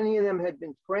years, many of them had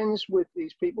been friends with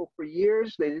these people for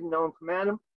years. They didn't know them from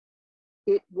Adam.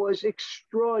 It was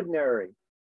extraordinary.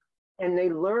 And they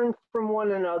learned from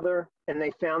one another and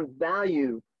they found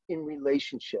value in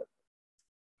relationship.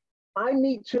 I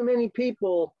meet too many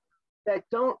people that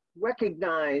don't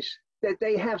recognize that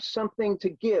they have something to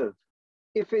give.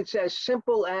 If it's as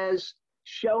simple as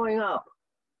showing up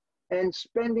and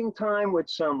spending time with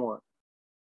someone.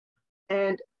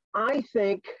 And I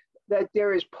think that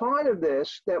there is part of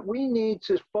this that we need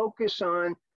to focus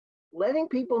on letting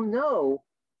people know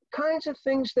kinds of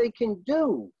things they can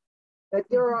do, that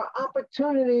there are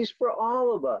opportunities for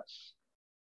all of us.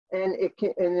 And it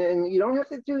can, and you don't have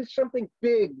to do something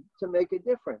big to make a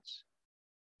difference.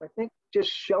 I think just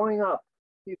showing up,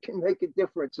 you can make a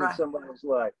difference in somebody's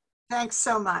life. Thanks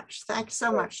so much. Thanks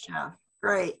so much, Jeff.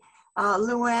 Great.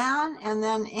 Luann and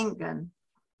then Ingun.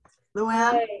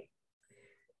 Luann? Hi.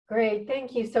 Great,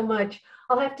 thank you so much.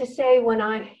 I'll have to say when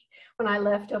I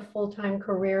left a full-time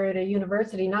career at a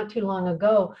university not too long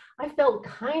ago, I felt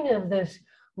kind of this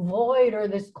void or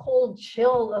this cold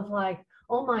chill of like,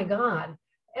 oh my God,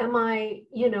 am I,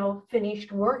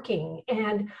 finished working?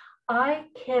 And I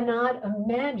cannot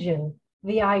imagine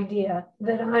the idea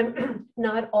that I'm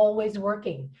not always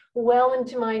working well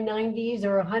into my 90s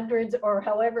or 100s or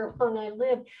however long I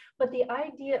live. But the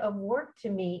idea of work to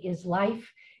me is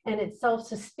life, and it's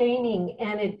self-sustaining,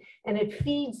 and it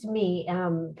feeds me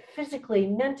physically,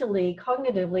 mentally,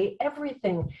 cognitively,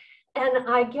 everything. And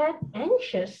I get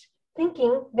anxious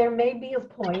thinking there may be a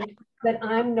point that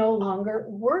I'm no longer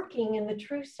working in the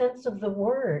true sense of the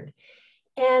word.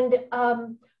 And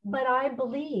But I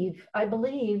believe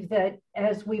that,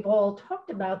 as we've all talked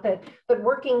about, that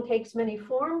working takes many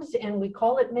forms and we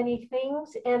call it many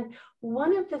things. And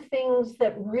one of the things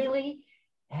that really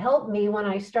helped me when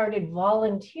I started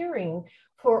volunteering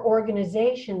for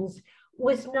organizations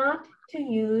was not to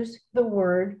use the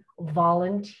word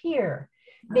volunteer,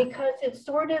 because it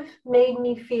sort of made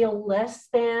me feel less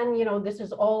than, this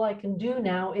is all I can do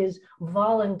now is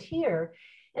volunteer.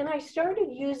 And I started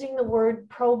using the word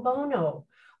pro bono,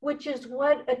 which is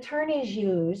what attorneys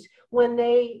use when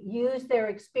they use their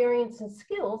experience and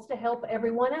skills to help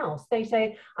everyone else. They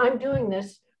say, I'm doing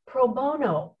this pro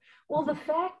bono. Well, the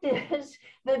fact is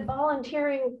that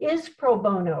volunteering is pro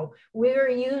bono. We're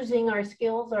using our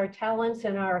skills, our talents,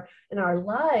 and our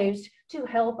lives to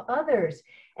help others.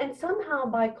 And somehow,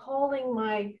 by calling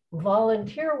my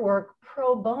volunteer work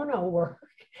pro bono work,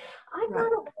 I got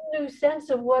a whole new sense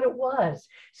of what it was.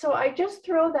 So I just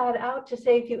throw that out to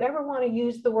say, if you ever want to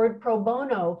use the word pro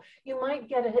bono, you might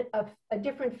get a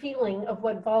different feeling of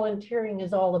what volunteering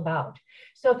is all about.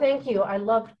 So thank you. I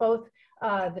loved both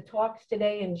the talks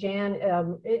today, and Jan,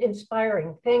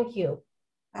 inspiring. Thank you.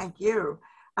 Thank you.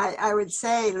 I would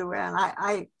say, Luann,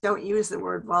 I don't use the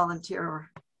word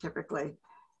volunteer typically.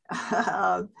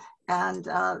 But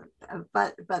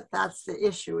that's the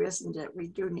issue, isn't it? We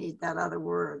do need that other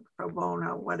word, pro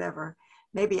bono, whatever.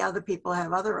 Maybe other people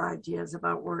have other ideas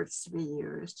about words to be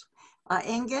used.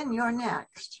 Ingen, you're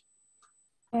next.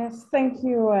 Yes, thank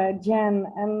you, Jen.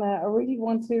 And I really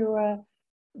want to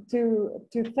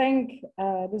thank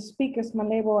the speakers,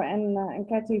 Malebo and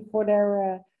Kathi, for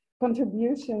their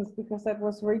contributions, because that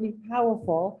was really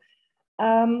powerful.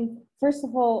 First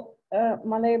of all,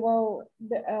 Malebo,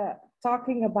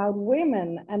 talking about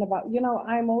women and about,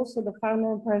 I'm also the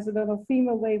founder and president of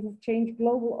Female Wave of Change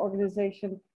Global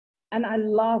Organization. And I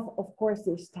love, of course,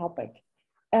 this topic.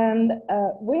 And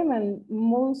women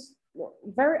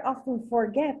very often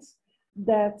forget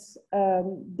that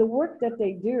the work that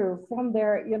they do from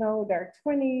their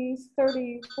 20s,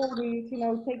 30s, 40s,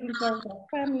 taking care of their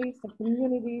families, their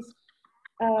communities,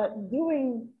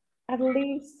 doing at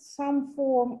least some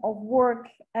form of work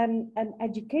and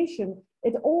education,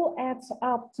 it all adds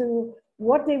up to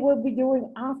what they will be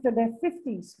doing after their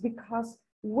 50s, because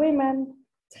women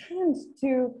tend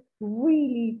to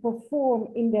really perform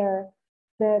in the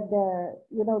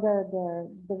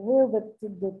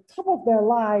top of their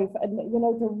life, and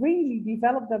to really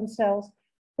develop themselves.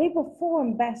 They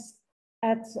perform best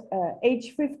at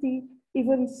age 50,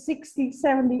 even 60,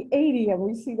 70, 80, and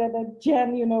we see that at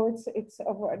Jen, it's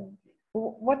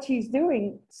what she's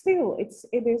doing. Still,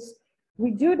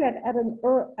 we do that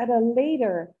at a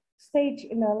later stage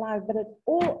in our life, but it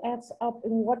all adds up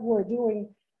in what we're doing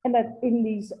and that in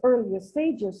these earlier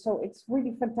stages. So it's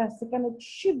really fantastic, and it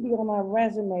should be on our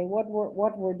resume what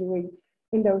we're doing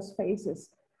in those phases.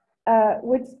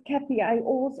 With Kathi, I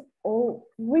also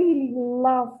really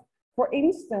love, for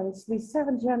instance, the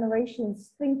 7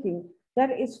 generations thinking.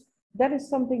 That is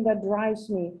something that drives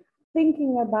me.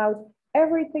 Thinking about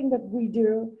everything that we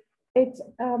do, it's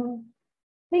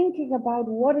thinking about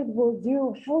what it will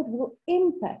do, how it will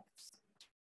impact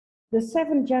the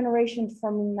 7 generations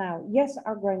from now. Yes,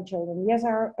 our grandchildren, yes,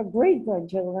 our great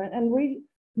grandchildren, and really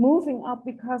moving up,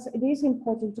 because it is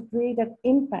important to create that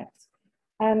impact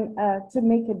and to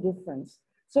make a difference.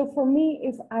 So for me,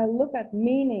 if I look at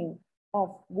meaning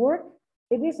of work,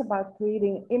 it is about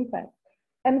creating impact.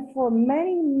 And for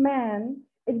many men,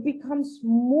 it becomes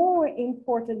more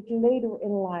important later in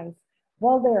life.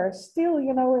 While they're still,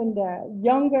 in their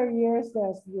younger years,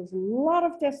 there's a lot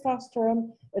of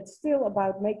testosterone. It's still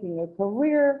about making a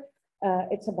career.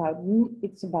 It's about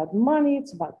money.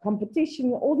 It's about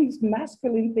competition, all these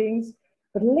masculine things.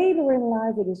 But later in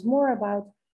life, it is more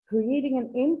about creating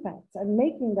an impact and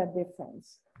making that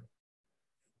difference.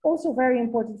 Also very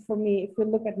important for me, if we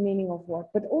look at meaning of work,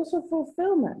 but also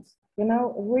fulfillment,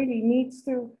 really needs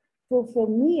to fulfill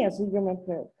me as a human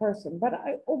person. But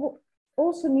I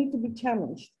also need to be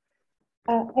challenged.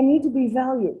 I need to be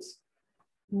valued,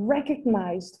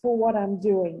 recognized for what I'm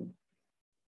doing.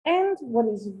 And what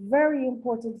is very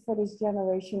important for this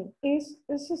generation is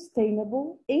a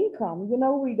sustainable income.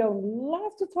 We don't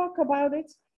love to talk about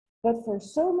it, but for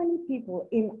so many people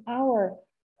in our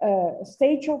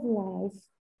stage of life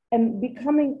and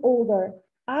becoming older,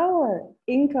 our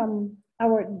income,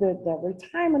 the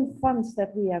retirement funds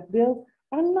that we have built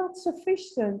are not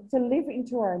sufficient to live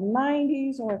into our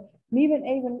 90s or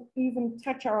even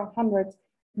touch our 100th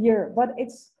year. But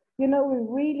it's, we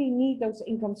really need those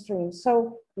income streams.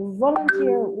 So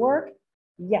volunteer work,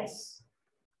 yes,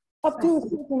 up to a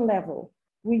certain level.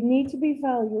 We need to be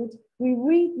valued. We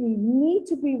really need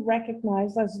to be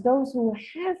recognized as those who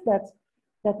have that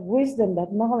wisdom,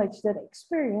 that knowledge, that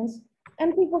experience,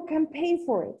 and people can pay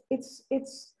for it.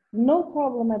 It's no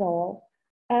problem at all.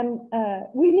 And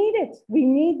we need it. We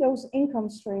need those income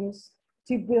streams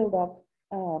to build up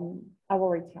our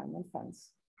retirement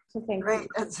funds. So thank Great. you.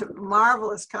 That's a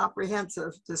marvelous,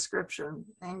 comprehensive description.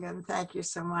 Ingan, thank you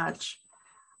so much.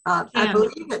 I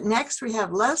believe that next we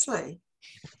have Leslie.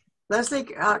 Leslie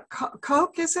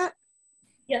Koch, is it?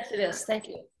 Yes, it is. Thank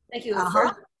you. Thank you. Uh-huh.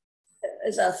 First,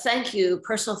 as a thank you,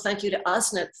 personal thank you to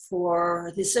OSNIT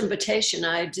for this invitation.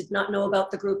 I did not know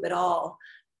about the group at all.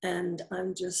 And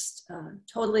I'm just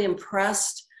totally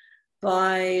impressed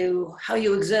by how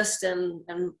you exist and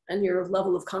your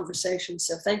level of conversation.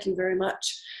 So thank you very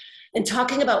much. In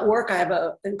talking about work, I have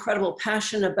an incredible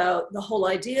passion about the whole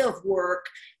idea of work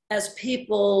as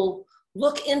people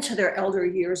look into their elder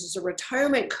years. As a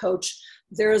retirement coach,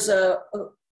 there's a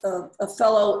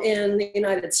fellow in the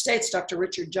United States, Dr.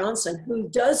 Richard Johnson, who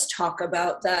does talk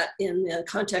about that in the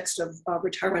context of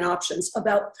retirement options,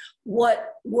 about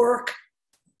what work,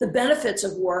 the benefits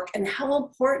of work, and how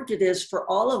important it is for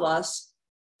all of us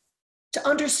to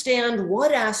understand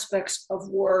what aspects of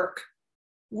work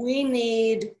we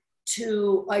need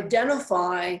to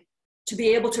identify to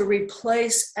be able to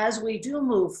replace as we do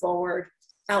move forward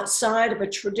outside of a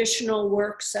traditional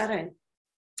work setting.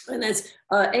 And as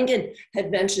Ingan had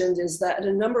mentioned, is that in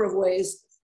a number of ways,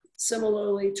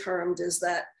 similarly termed, is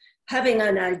that having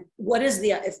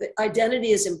if the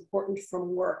identity is important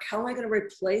from work, how am I going to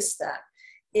replace that?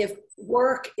 If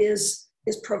work is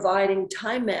providing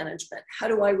time management, how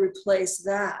do I replace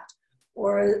that?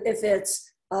 Or if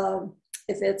it's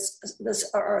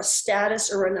this or a status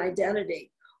or an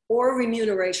identity, or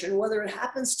remuneration, whether it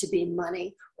happens to be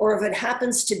money, or if it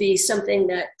happens to be something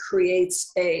that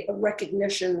creates a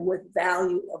recognition with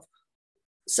value of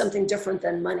something different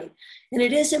than money. And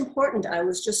it is important. I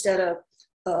was just at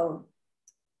a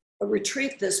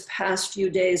retreat this past few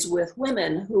days with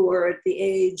women who are at the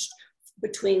age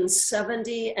between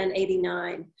 70 and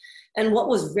 89. And what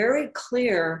was very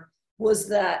clear was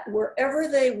that wherever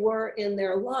they were in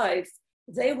their life,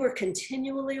 they were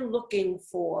continually looking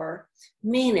for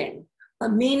meaning, a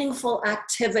meaningful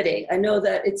activity. I know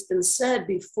that it's been said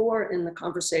before in the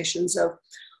conversations of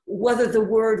whether the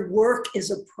word work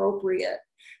is appropriate.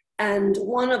 And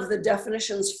one of the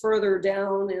definitions further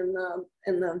down in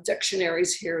the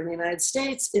dictionaries here in the United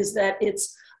States is that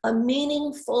it's a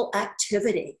meaningful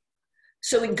activity.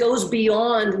 So it goes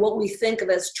beyond what we think of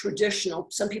as traditional.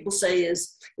 Some people say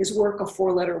is work a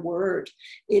four-letter word.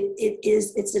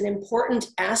 It's an important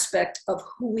aspect of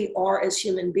who we are as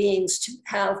human beings, to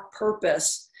have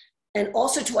purpose and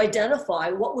also to identify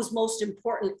what was most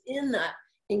important in that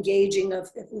engaging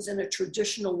of, if it was in a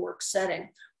traditional work setting,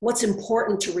 what's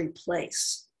important to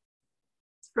replace.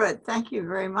 Good. Thank you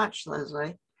very much,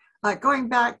 Leslie. Going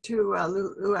back to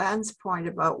Luann's point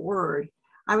about word,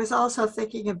 I was also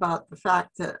thinking about the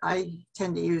fact that I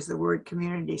tend to use the word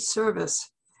community service.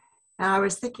 And I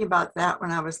was thinking about that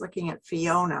when I was looking at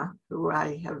Fiona, who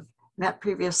I have met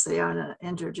previously on an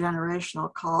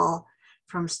intergenerational call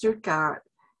from Stuttgart,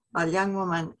 a young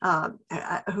woman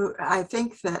who I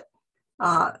think that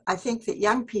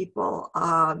young people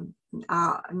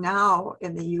now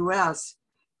in the US,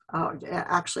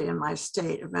 actually in my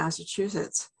state of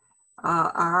Massachusetts,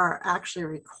 are actually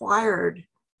required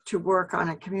to work on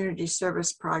a community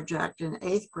service project in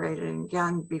 8th grade and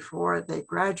again before they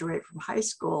graduate from high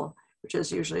school, which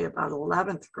is usually about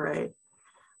 11th grade.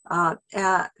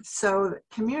 So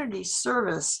community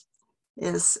service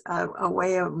is a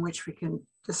way in which we can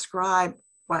describe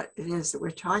what it is that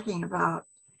we're talking about.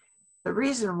 The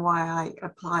reason why I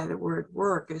apply the word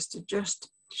work is to just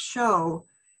show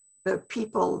the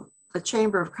people, the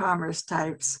Chamber of Commerce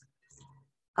types,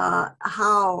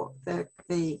 how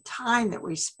the time that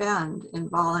we spend in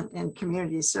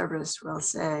community service, we'll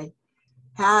say,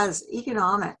 has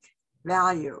economic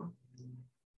value.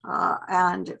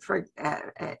 And for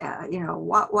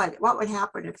what would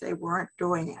happen if they weren't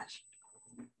doing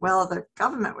it? Well, the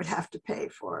government would have to pay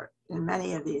for it in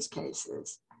many of these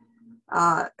cases.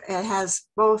 It has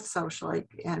both social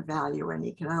and value and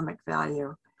economic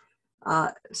value.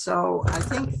 So I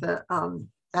think that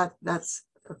that's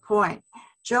the point.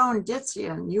 Joan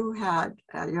Ditzian, you had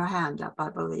your hand up, I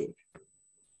believe.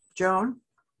 Joan?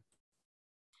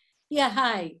 Yeah,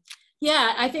 hi.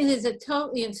 Yeah, I think it's a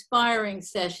totally inspiring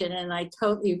session, and I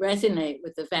totally resonate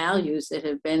with the values that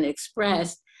have been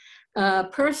expressed.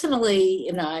 Personally,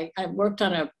 I worked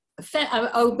on a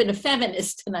I've been a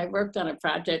feminist, and I worked on a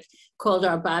project called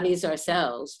Our Bodies,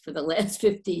 Ourselves for the last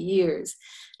 50 years.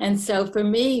 And so for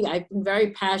me, I've been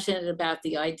very passionate about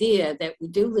the idea that we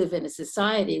do live in a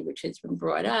society, which has been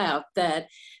brought out, that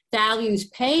values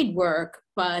paid work,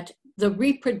 but the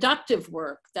reproductive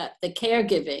work, that the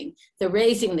caregiving, the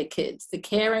raising the kids, the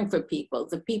caring for people,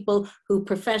 the people who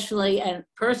professionally and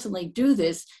personally do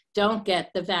this don't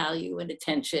get the value and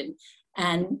attention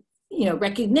and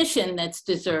recognition that's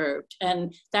deserved.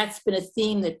 And that's been a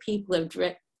theme that people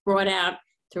have brought out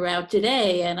throughout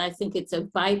today. And I think it's a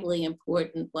vitally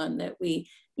important one that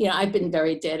I've been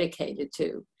very dedicated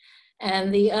to.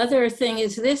 And the other thing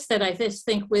is this, that I just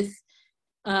think with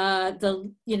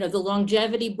the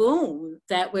longevity boom,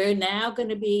 that we're now going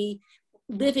to be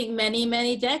living many,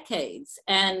 many decades,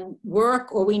 and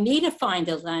we need to find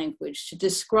a language to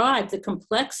describe the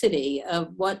complexity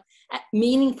of what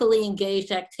meaningfully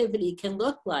engaged activity can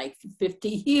look like for 50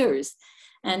 years.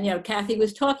 And, Kathi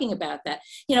was talking about that.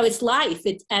 It's life,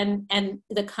 and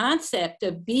the concept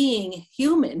of being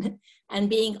human and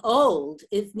being old,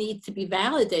 it needs to be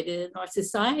validated in our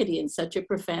society in such a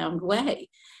profound way.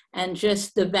 And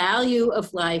just the value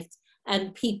of life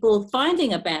and people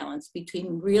finding a balance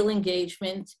between real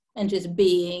engagement and just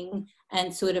being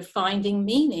and sort of finding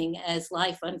meaning as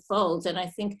life unfolds. And I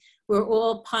think we're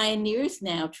all pioneers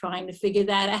now trying to figure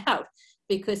that out,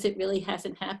 because it really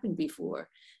hasn't happened before.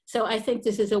 So I think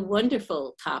this is a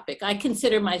wonderful topic. I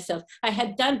consider myself, I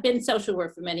had been social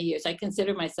work for many years. I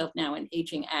consider myself now an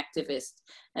aging activist,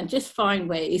 and just find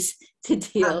ways to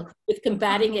deal with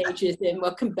combating ageism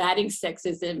or combating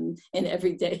sexism in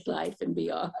everyday life and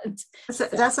beyond.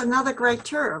 That's another great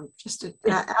term, just an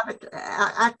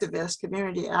activist,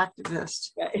 community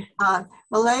activist. Right.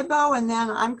 Malebo, and then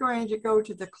I'm going to go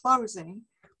to the closing.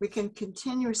 We can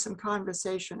continue some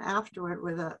conversation afterward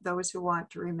with those who want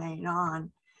to remain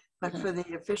on. But for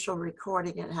the official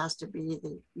recording, it has to be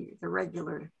the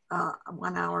regular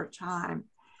 1 hour time.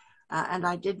 And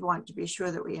I did want to be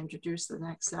sure that we introduce the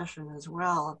next session as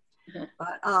well.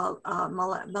 But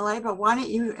Malebo, why don't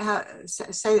you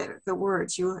say the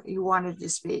words you wanted to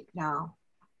speak now?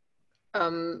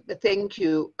 Thank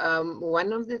you.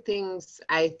 One of the things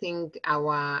I think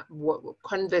our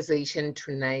conversation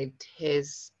tonight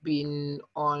has been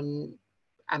on,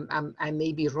 I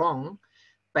may be wrong,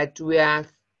 but we are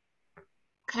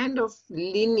kind of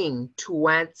leaning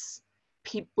towards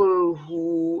people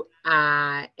who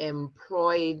are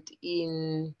employed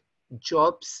in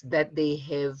jobs that they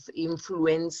have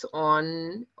influence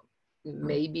on,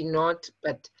 maybe not,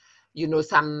 but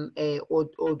some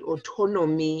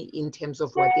autonomy in terms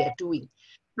of what they are doing.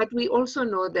 But we also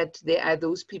know that there are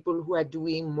those people who are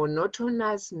doing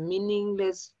monotonous,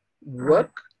 meaningless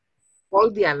work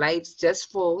all their lives just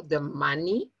for the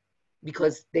money,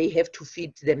 because they have to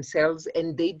feed themselves,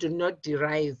 and they do not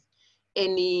derive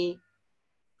any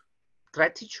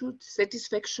gratitude,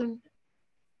 satisfaction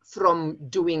from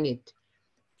doing it.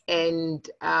 And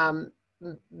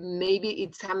maybe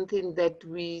it's something that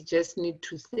we just need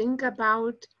to think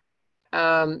about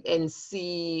and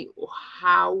see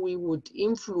how we would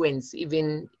influence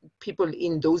even people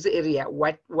in those areas.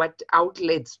 What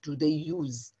outlets do they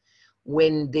use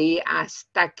when they are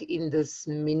stuck in this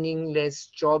meaningless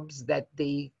jobs that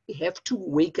they have to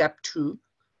wake up to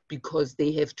because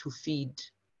they have to feed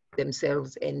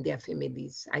themselves and their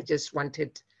families? I just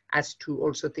wanted us to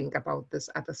also think about this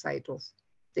other side of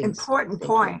things. Important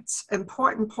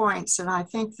points. And I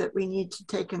think that we need to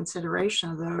take consideration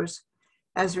of those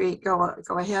as we go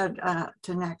ahead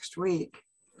to next week,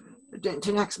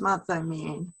 to next month, I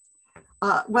mean.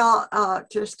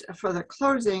 Just for the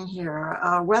closing here,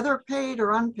 whether paid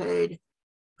or unpaid,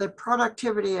 the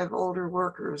productivity of older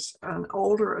workers and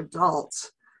older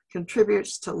adults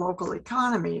contributes to local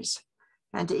economies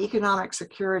and to economic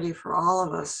security for all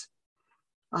of us.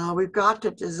 We've got to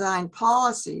design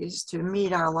policies to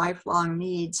meet our lifelong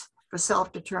needs for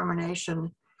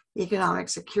self-determination, economic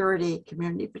security,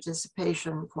 community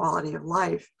participation, quality of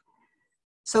life.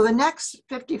 So the next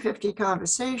 50-50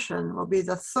 conversation will be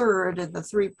the third in the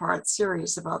three-part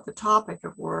series about the topic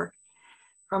of work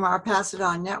from our Pass It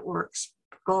On Network's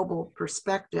global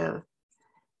perspective.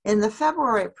 In the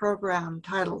February program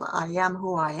titled I Am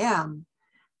Who I Am,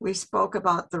 we spoke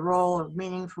about the role of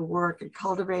meaningful work in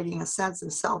cultivating a sense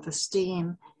of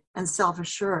self-esteem and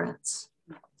self-assurance,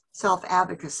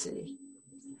 self-advocacy.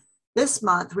 This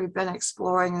month, we've been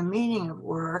exploring the meaning of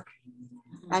work.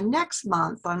 And next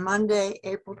month, on Monday,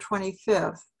 April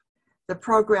 25th, the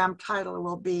program title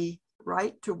will be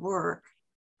Right to Work,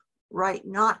 Right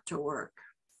Not to Work.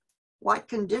 What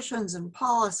conditions and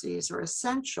policies are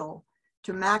essential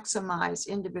to maximize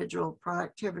individual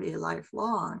productivity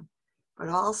lifelong, but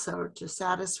also to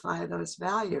satisfy those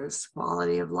values,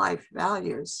 quality of life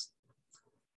values.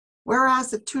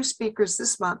 Whereas the 2 speakers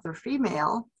this month are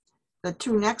female, the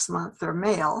 2 next month are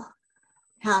male.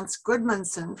 Hans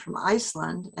Gudmundsson from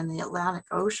Iceland in the Atlantic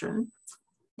Ocean,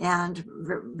 and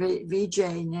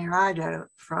Vijay Narayana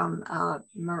from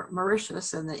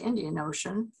Mauritius in the Indian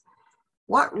Ocean.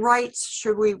 What rights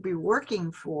should we be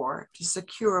working for to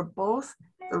secure both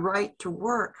the right to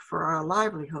work for our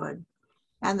livelihood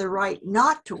and the right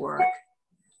not to work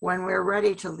when we're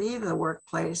ready to leave the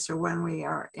workplace or when we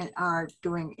are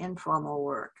doing informal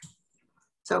work?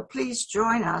 So please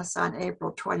join us on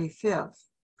April 25th.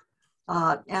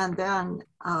 And then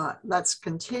let's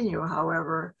continue,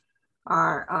 however,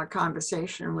 our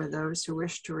conversation with those who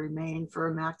wish to remain for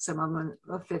a maximum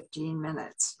of 15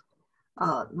 minutes.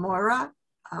 Moira,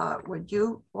 would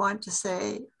you want to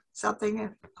say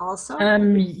something also?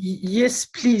 Yes,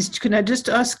 please. Can I just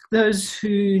ask those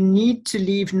who need to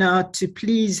leave now to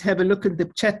please have a look at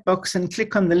the chat box and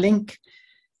click on the link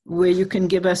where you can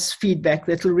give us feedback.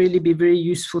 That will really be very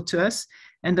useful to us.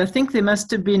 And I think there must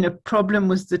have been a problem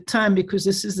with the time, because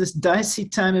this is this dicey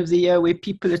time of the year where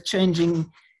people are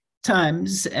changing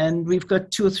times, and we've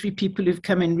got 2 or 3 people who've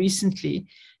come in recently.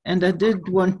 And I did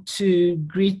want to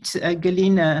greet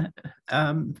Galina,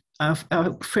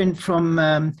 our friend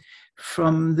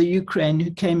from the Ukraine,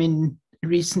 who came in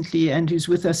recently and who's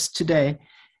with us today.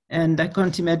 And I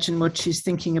can't imagine what she's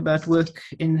thinking about work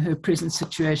in her present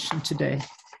situation today.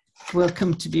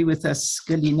 Welcome to be with us,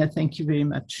 Galina. Thank you very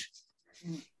much.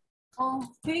 Oh,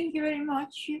 thank you very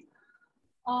much.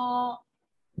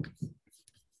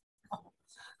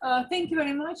 Thank you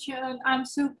very much. I'm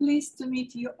so pleased to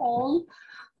meet you all.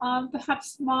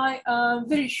 Perhaps my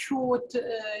very short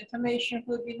information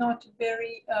will be not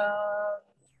very,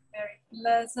 very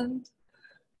pleasant.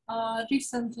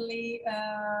 Recently,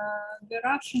 the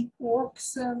Russian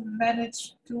orcs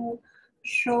managed to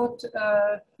shoot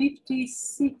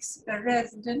 56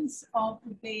 residents of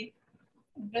the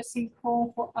nursing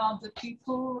home for elder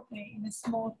people in a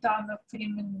small town of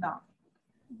Kremenna.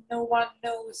 No one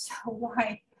knows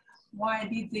why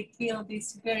did they kill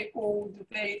these very old,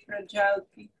 very fragile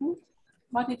people,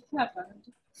 but it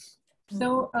happened.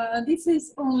 So this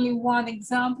is only one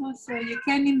example, so you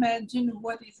can imagine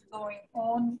what is going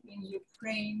on in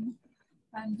Ukraine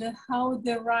and how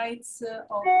the rights of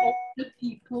older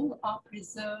people are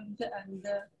preserved, and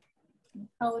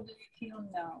how do you feel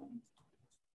now?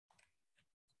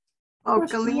 Oh,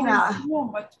 Galina.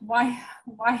 But why?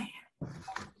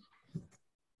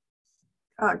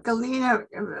 Galina,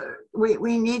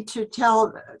 we need to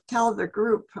tell the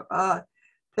group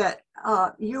that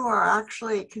you are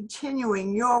actually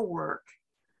continuing your work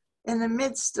in the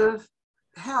midst of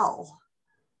hell.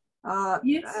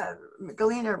 Yes.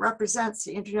 Galina represents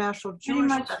the International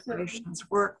Jewish Federation's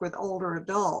work with older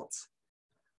adults.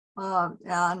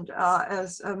 And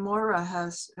as Moira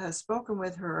has spoken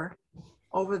with her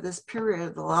over this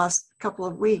period, the last couple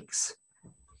of weeks,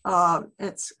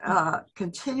 it's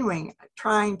continuing,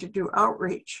 trying to do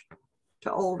outreach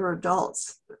to older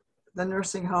adults. The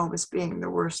nursing home is being the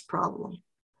worst problem.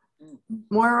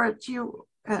 Moira, do you,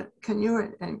 can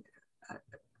you,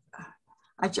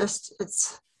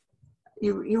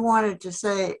 you wanted to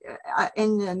say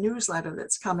in the newsletter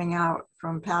that's coming out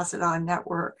from Pass It On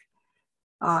Network,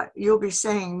 you'll be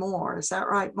saying more. Is that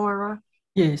right, Moira?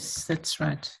 Yes, that's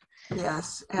right.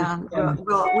 Yes, and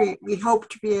we hope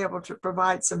to be able to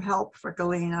provide some help for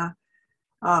Galina,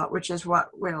 which is what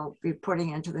we'll be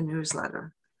putting into the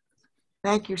newsletter.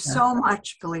 Thank you so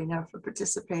much, Galina, for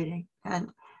participating.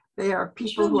 And there are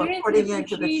people who are putting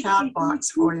into the chat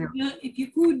box for you. If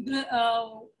you could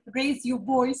raise your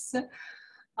voice to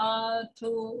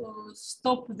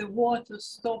stop the war, to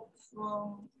stop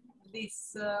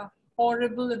this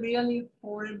horrible, really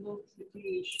horrible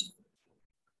situation.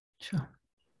 Sure.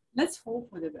 Let's hope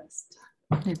for the best.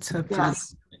 Let's hope.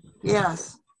 Yes.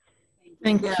 Yes.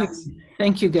 Thank you.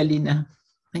 Thank you, Galina.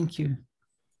 Thank you.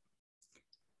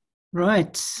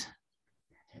 Right.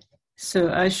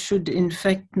 So I should, in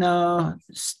fact, now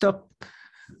stop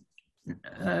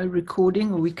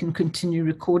recording, or we can continue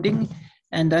recording.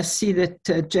 And I see that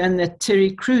that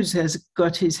Terry Cruz has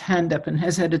got his hand up and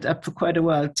has had it up for quite a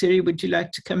while. Terry, would you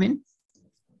like to come in?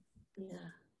 Yeah,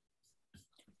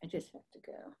 I just have to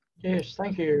go. Yes,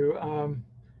 thank you.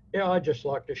 Yeah, I'd just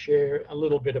like to share a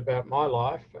little bit about my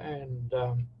life and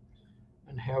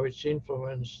how it's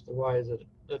influenced the way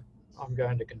that I'm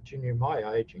going to continue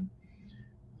my aging.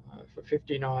 For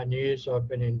 59 years, I've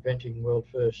been inventing world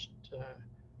first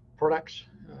products,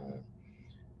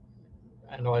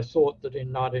 And I thought that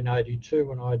in 1982,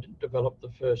 when I developed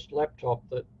the first laptop,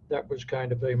 that was going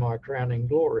to be my crowning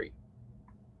glory.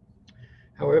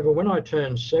 However, when I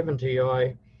turned 70,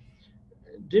 I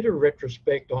did a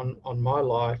retrospect on my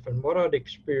life and what I'd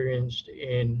experienced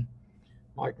in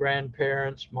my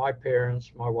grandparents, my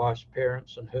parents, my wife's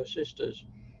parents, and her sisters,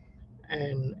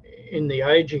 and in the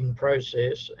aging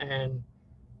process, and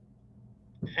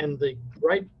the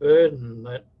great burden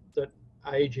that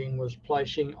aging was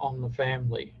placing on the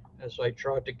family as they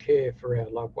tried to care for our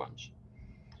loved ones.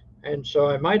 And so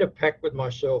I made a pact with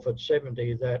myself at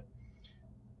 70 that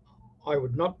I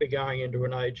would not be going into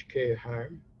an aged care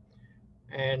home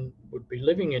and would be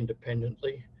living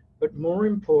independently, but more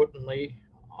importantly,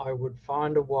 I would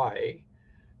find a way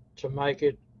to make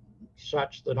it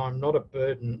such that I'm not a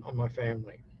burden on my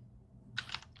family.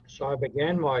 So I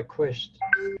began my quest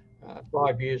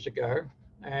 5 years ago,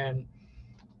 and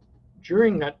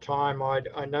during that time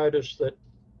I noticed that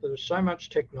there was so much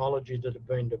technology that had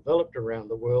been developed around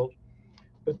the world,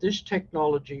 but this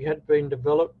technology had been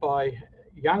developed by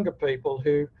younger people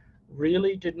who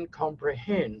really didn't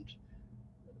comprehend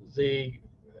the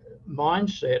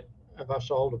mindset of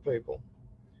us older people,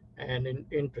 and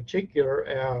in particular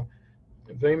our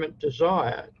vehement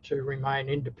desire to remain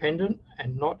independent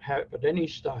and not have at any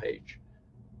stage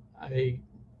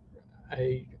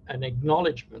an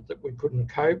acknowledgement that we couldn't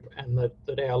cope and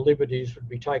that our liberties would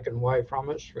be taken away from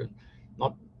us, for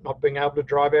not being able to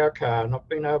drive our car, not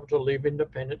being able to live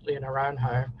independently in our own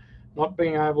home, not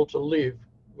being able to live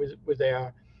with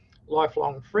our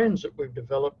lifelong friends that we've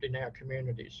developed in our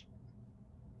communities.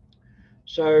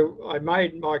 So I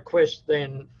made my quest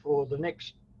then for the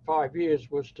next 5 years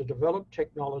was to develop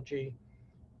technology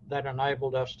that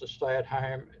enabled us to stay at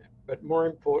home, but more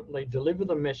importantly, deliver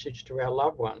the message to our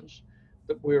loved ones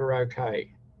that we were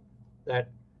okay, that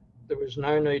there was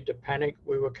no need to panic,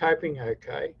 we were coping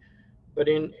okay. But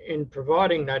in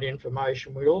providing that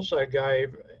information, we also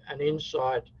gave an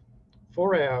insight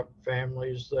for our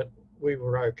families that we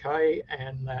were okay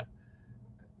and that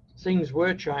things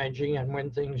were changing, and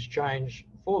when things changed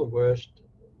for the worst,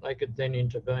 they could then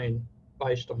intervene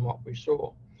based on what we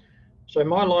saw. So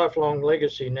my lifelong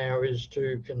legacy now is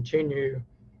to continue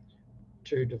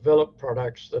to develop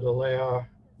products that allow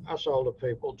us older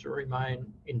people to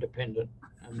remain independent.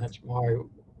 And that's my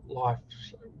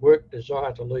life's work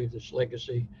desire, to leave this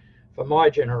legacy for my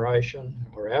generation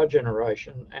or our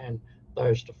generation and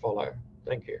those to follow.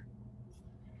 Thank you.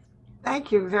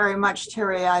 Thank you very much,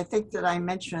 Terry. I think that I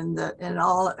mentioned that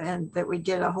that we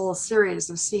did a whole series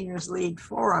of Seniors League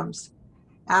forums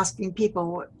asking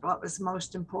people what was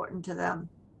most important to them.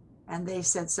 And they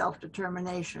said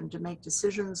self-determination, to make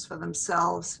decisions for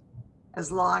themselves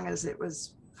as long as it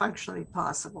was functionally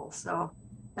possible. So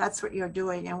that's what you're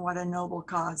doing, and what a noble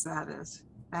cause that is.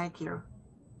 Thank you.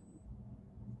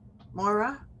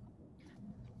 Maura?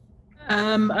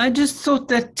 I just thought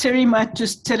that Terry might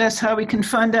just tell us how we can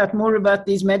find out more about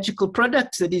these magical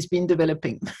products that he's been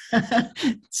developing.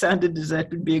 It sounded as that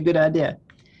would be a good idea.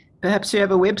 Perhaps you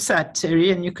have a website,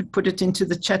 Terry, and you could put it into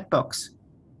the chat box.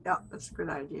 Yeah, that's a good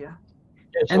idea.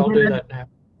 Yes, I'll do that now.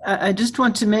 I just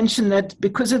want to mention that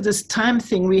because of this time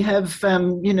thing, we have,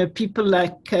 people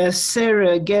like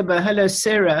Sarah Geber, hello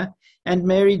Sarah, and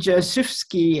Mary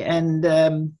Josefsky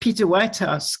and Peter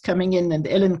Whitehouse coming in, and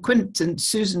Ellen Quint and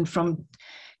Susan from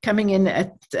coming in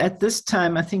at this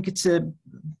time. I think it's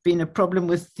been a problem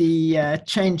with the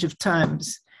change of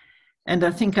times. And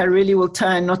I think I really will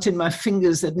tie a knot in my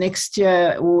fingers that next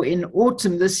year or in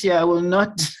autumn this year I will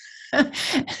not,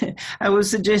 I will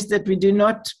suggest that we do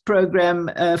not program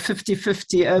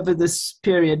 50-50 over this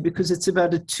period, because it's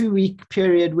about a 2-week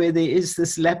period where there is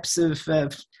this lapse of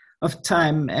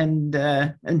time and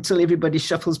until everybody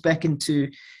shuffles back into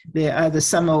their either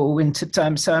summer or winter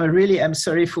time. So I really am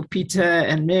sorry for Peter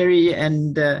and Mary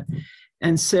and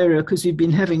Sarah, because we've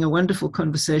been having a wonderful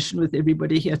conversation with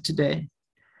everybody here today.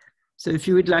 So if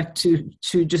you would like to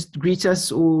just greet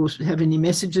us or have any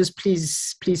messages,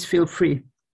 please feel free.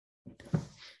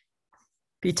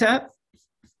 Peter?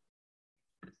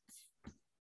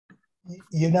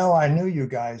 I knew you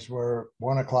guys were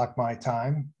 1 o'clock my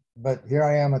time, but here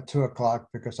I am at 2 o'clock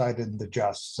because I didn't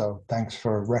adjust. So thanks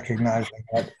for recognizing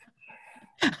that.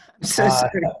 So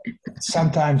sorry.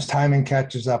 Sometimes timing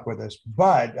catches up with us,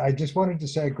 but I just wanted to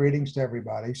say greetings to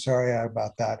everybody. Sorry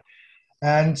about that.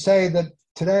 And say that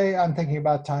today I'm thinking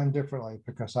about time differently,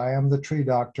 because I am the tree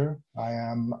doctor. I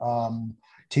am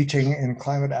teaching in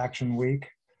Climate Action Week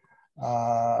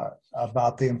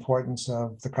about the importance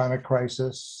of the climate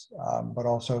crisis, but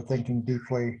also thinking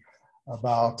deeply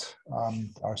about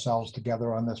ourselves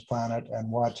together on this planet and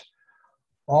what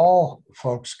all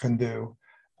folks can do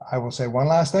I will say one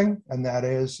last thing, and that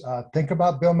is think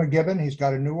about Bill McGibbon. He's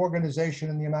got a new organization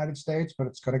in the United States, but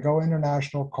it's going to go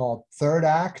international called Third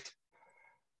Act.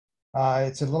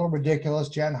 It's a little ridiculous.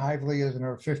 Jen Hively is in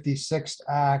her 56th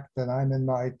act, and I'm in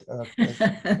my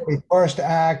 41st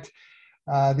act.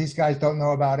 These guys don't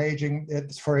know about aging.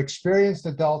 It's for experienced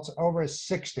adults over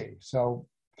 60. So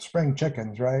spring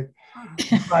chickens, right?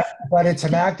 But it's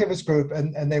an activist group,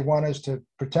 and they want us to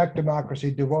protect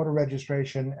democracy, do voter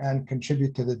registration, and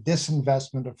contribute to the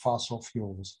disinvestment of fossil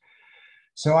fuels.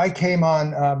 So I came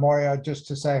on, Moria, just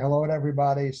to say hello to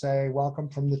everybody, say welcome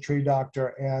from the Tree Doctor,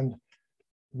 and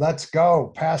let's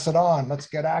go, pass it on, let's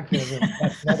get active.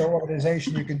 That's another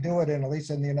organization you can do it in, at least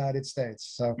in the United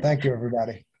States. So thank you,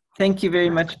 everybody. Thank you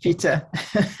very much, Peter.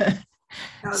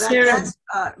 No, Sarah.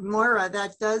 Moira,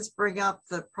 that does bring up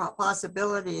the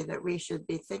possibility that we should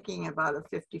be thinking about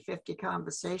a 50-50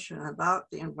 conversation about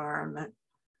the environment.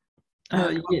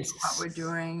 Yes. What we're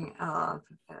doing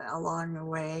along the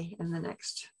way in the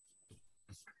next.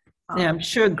 Yeah, I'm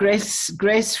sure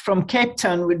Grace from Cape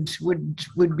Town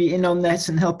would be in on that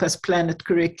and help us plan it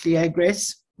correctly,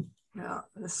 Grace? Yeah,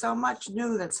 there's so much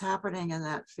new that's happening in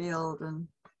that field, and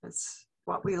it's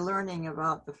what we're learning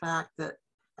about the fact that,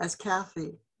 as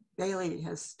Kathi Bailey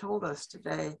has told us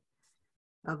today,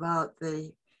 about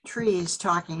the trees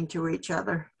talking to each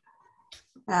other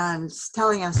and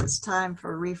telling us it's time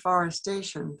for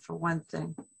reforestation, for one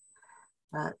thing.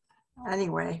 But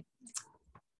anyway,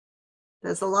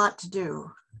 there's a lot to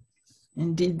do.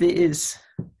 Indeed there is.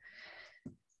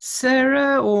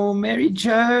 Sarah or Mary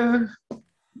Jo,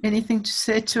 anything to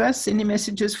say to us? Any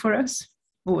messages for us?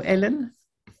 Or Ellen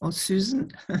or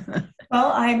Susan?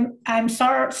 Well, I'm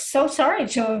so sorry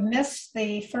to have missed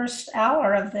the first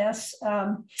hour of this.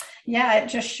 Yeah, it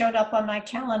just showed up on my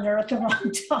calendar at the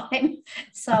wrong time.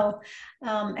 So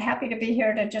happy to be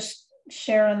here to just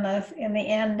share in the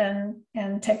end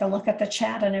and take a look at the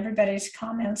chat, and everybody's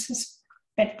comments has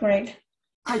been great.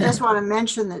 I just want to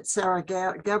mention that Sarah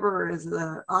Geber is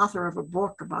the author of a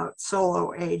book about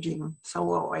solo aging,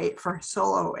 for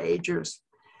solo agers.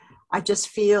 I just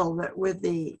feel that with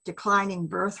the declining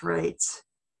birth rates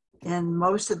in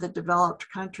most of the developed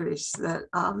countries, that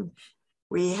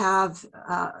we have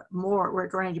we're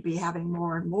going to be having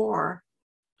more and more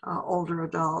older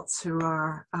adults who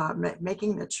are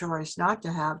making the choice not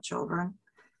to have children,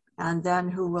 and then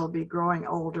who will be growing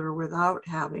older without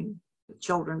having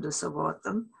children to support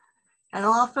them, and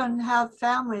often have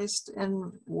families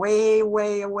in way,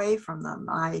 way away from them.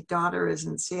 My daughter is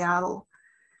in Seattle.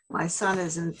 My son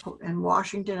is in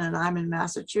Washington, and I'm in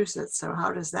Massachusetts. So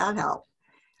how does that help?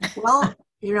 Well,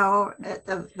 you know, at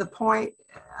the point,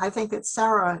 I think that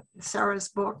Sarah's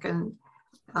book and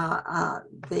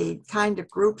the kind of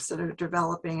groups that are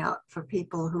developing up for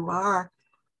people who are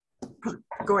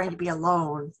going to be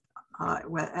alone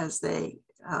as they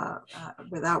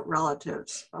without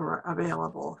relatives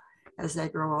available as they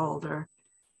grow older,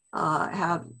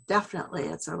 have definitely,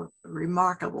 it's a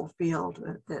remarkable field,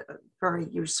 very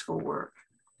useful work.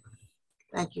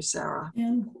 Thank you, Sarah.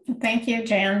 Yeah, thank you,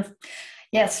 Jan.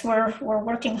 Yes, we're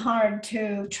working hard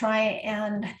to try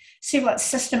and see what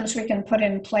systems we can put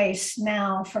in place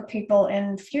now for people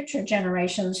in future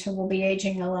generations who will be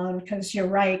aging alone, because you're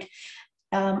right.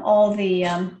 All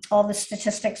the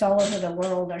statistics all over the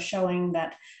world are showing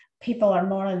that people are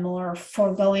more and more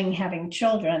foregoing having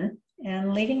children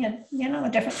and leading a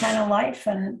different kind of life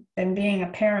and being a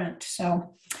parent.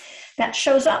 So that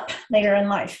shows up later in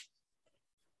life.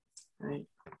 Right.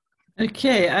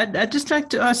 Okay, I'd just like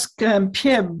to ask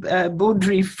Pierre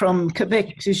Baudry from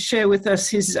Quebec to share with us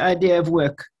his idea of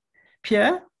work.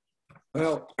 Pierre?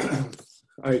 Well,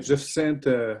 I just sent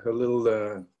a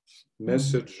little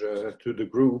message to the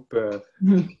group.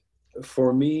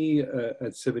 For me,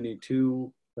 at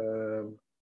 72,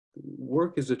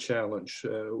 work is a challenge.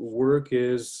 Work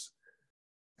is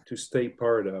to stay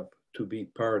part of, to be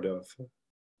part of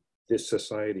this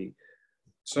society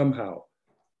somehow,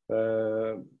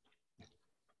 to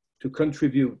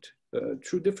contribute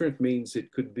through different means.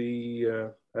 It could be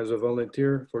as a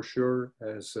volunteer, for sure,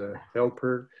 as a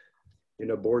helper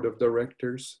in a board of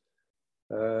directors,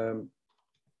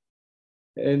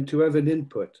 and to have an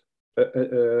input,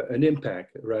 an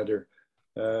impact rather,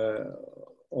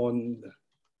 on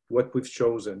what we've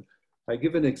chosen. I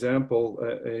give an example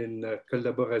in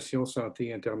Collaboration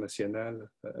Santé Internationale,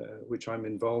 which I'm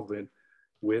involved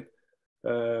with.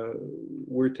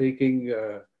 We're taking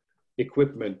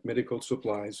equipment, medical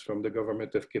supplies from the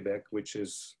government of Quebec, which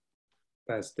is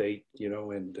past date,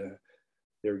 and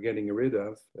they're getting rid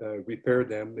of, repair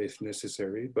them if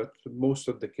necessary. But most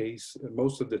of the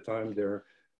time, they're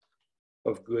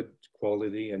of good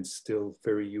quality and still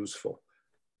very useful.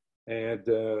 And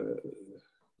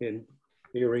in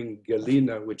hearing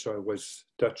Galina, which I was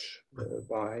touched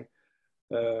by,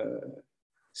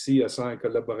 CSI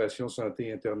Collaboration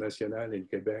Santé Internationale in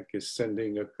Quebec is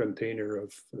sending a container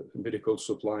of medical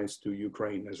supplies to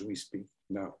Ukraine as we speak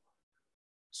now.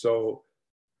 So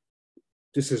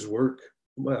this is work.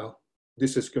 Well,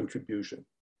 this is contribution.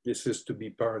 This is to be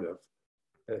part of,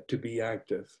 to be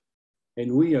active.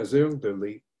 And we as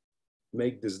elderly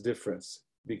make this difference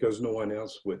because no one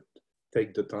else would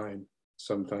take the time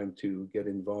sometime to get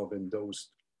involved in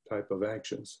those type of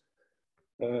actions.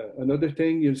 Another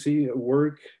thing, you see,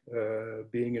 work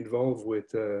being involved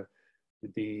with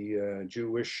the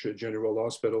Jewish General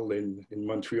Hospital in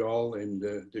Montreal and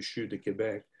the CHU de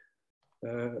Quebec.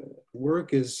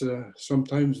 Work is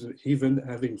sometimes even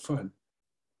having fun.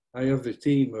 I have a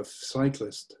team of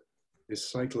cyclists. Is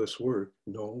cyclist work?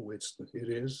 No, it's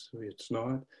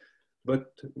not. But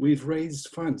we've raised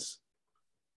funds,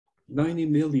 $90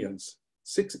 million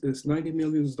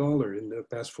in the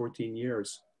past 14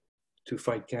 years to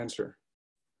fight cancer.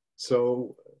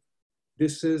 So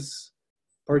this is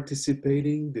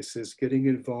participating, this is getting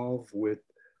involved with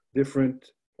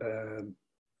different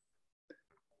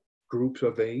groups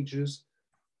of ages,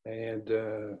 and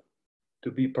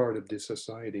to be part of this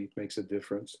society, it makes a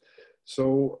difference.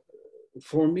 So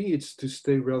for me, it's to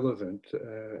stay relevant,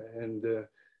 and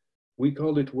we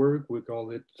call it work, we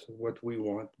call it what we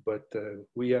want, but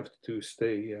we have to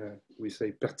stay, we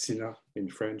say pertinent in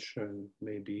French, and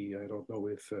maybe, I don't know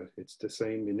if it's the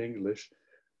same in English,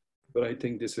 but I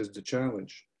think this is the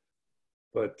challenge.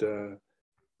 But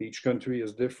each country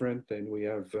is different and we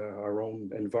have our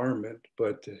own environment,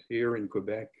 but here in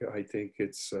Quebec, I think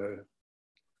it's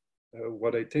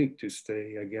what I think, to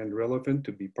stay, again, relevant,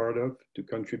 to be part of, to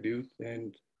contribute,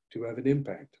 and to have an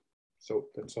impact. So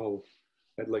that's all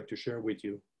I'd like to share with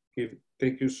you.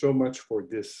 Thank you so much for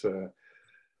this,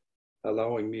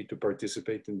 allowing me to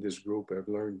participate in this group. I've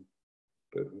learned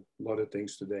a lot of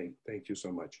things today. Thank you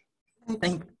so much.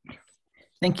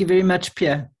 Thank you very much,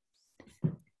 Pierre.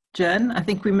 Jen, I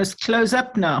think we must close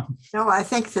up now. No, I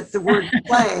think that the word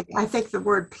play, I think the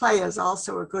word play is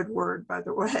also a good word, by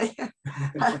the way.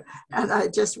 And I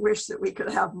just wish that we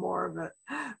could have more of it,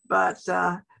 but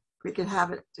we could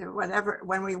have it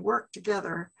when we work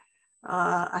together.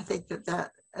 I think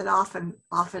that it often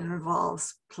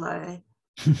involves play.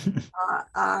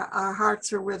 Our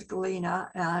hearts are with Galina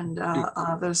and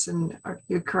others in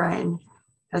Ukraine.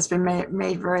 Has been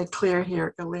made very clear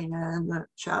here, Galina, in the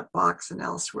chat box and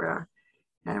elsewhere.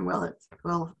 And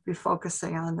we'll be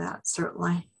focusing on that,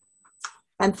 certainly.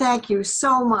 And thank you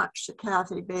so much to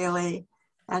Kathi Bailey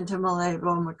and to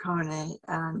Malebo Mokone.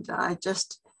 And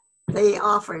they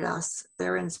offered us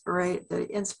the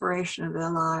inspiration of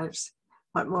their lives.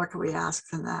 What more can we ask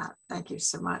than that? Thank you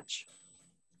so much.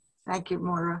 Thank you,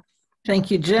 Maura.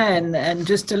 Thank you, Jan. And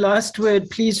just a last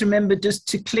word, please remember just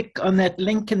to click on that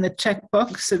link in the chat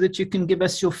box so that you can give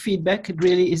us your feedback. It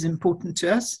really is important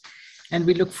to us. And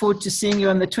we look forward to seeing you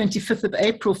on the 25th of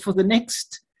April for the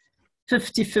next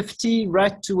 50-50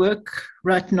 right to work,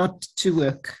 right not to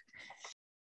work.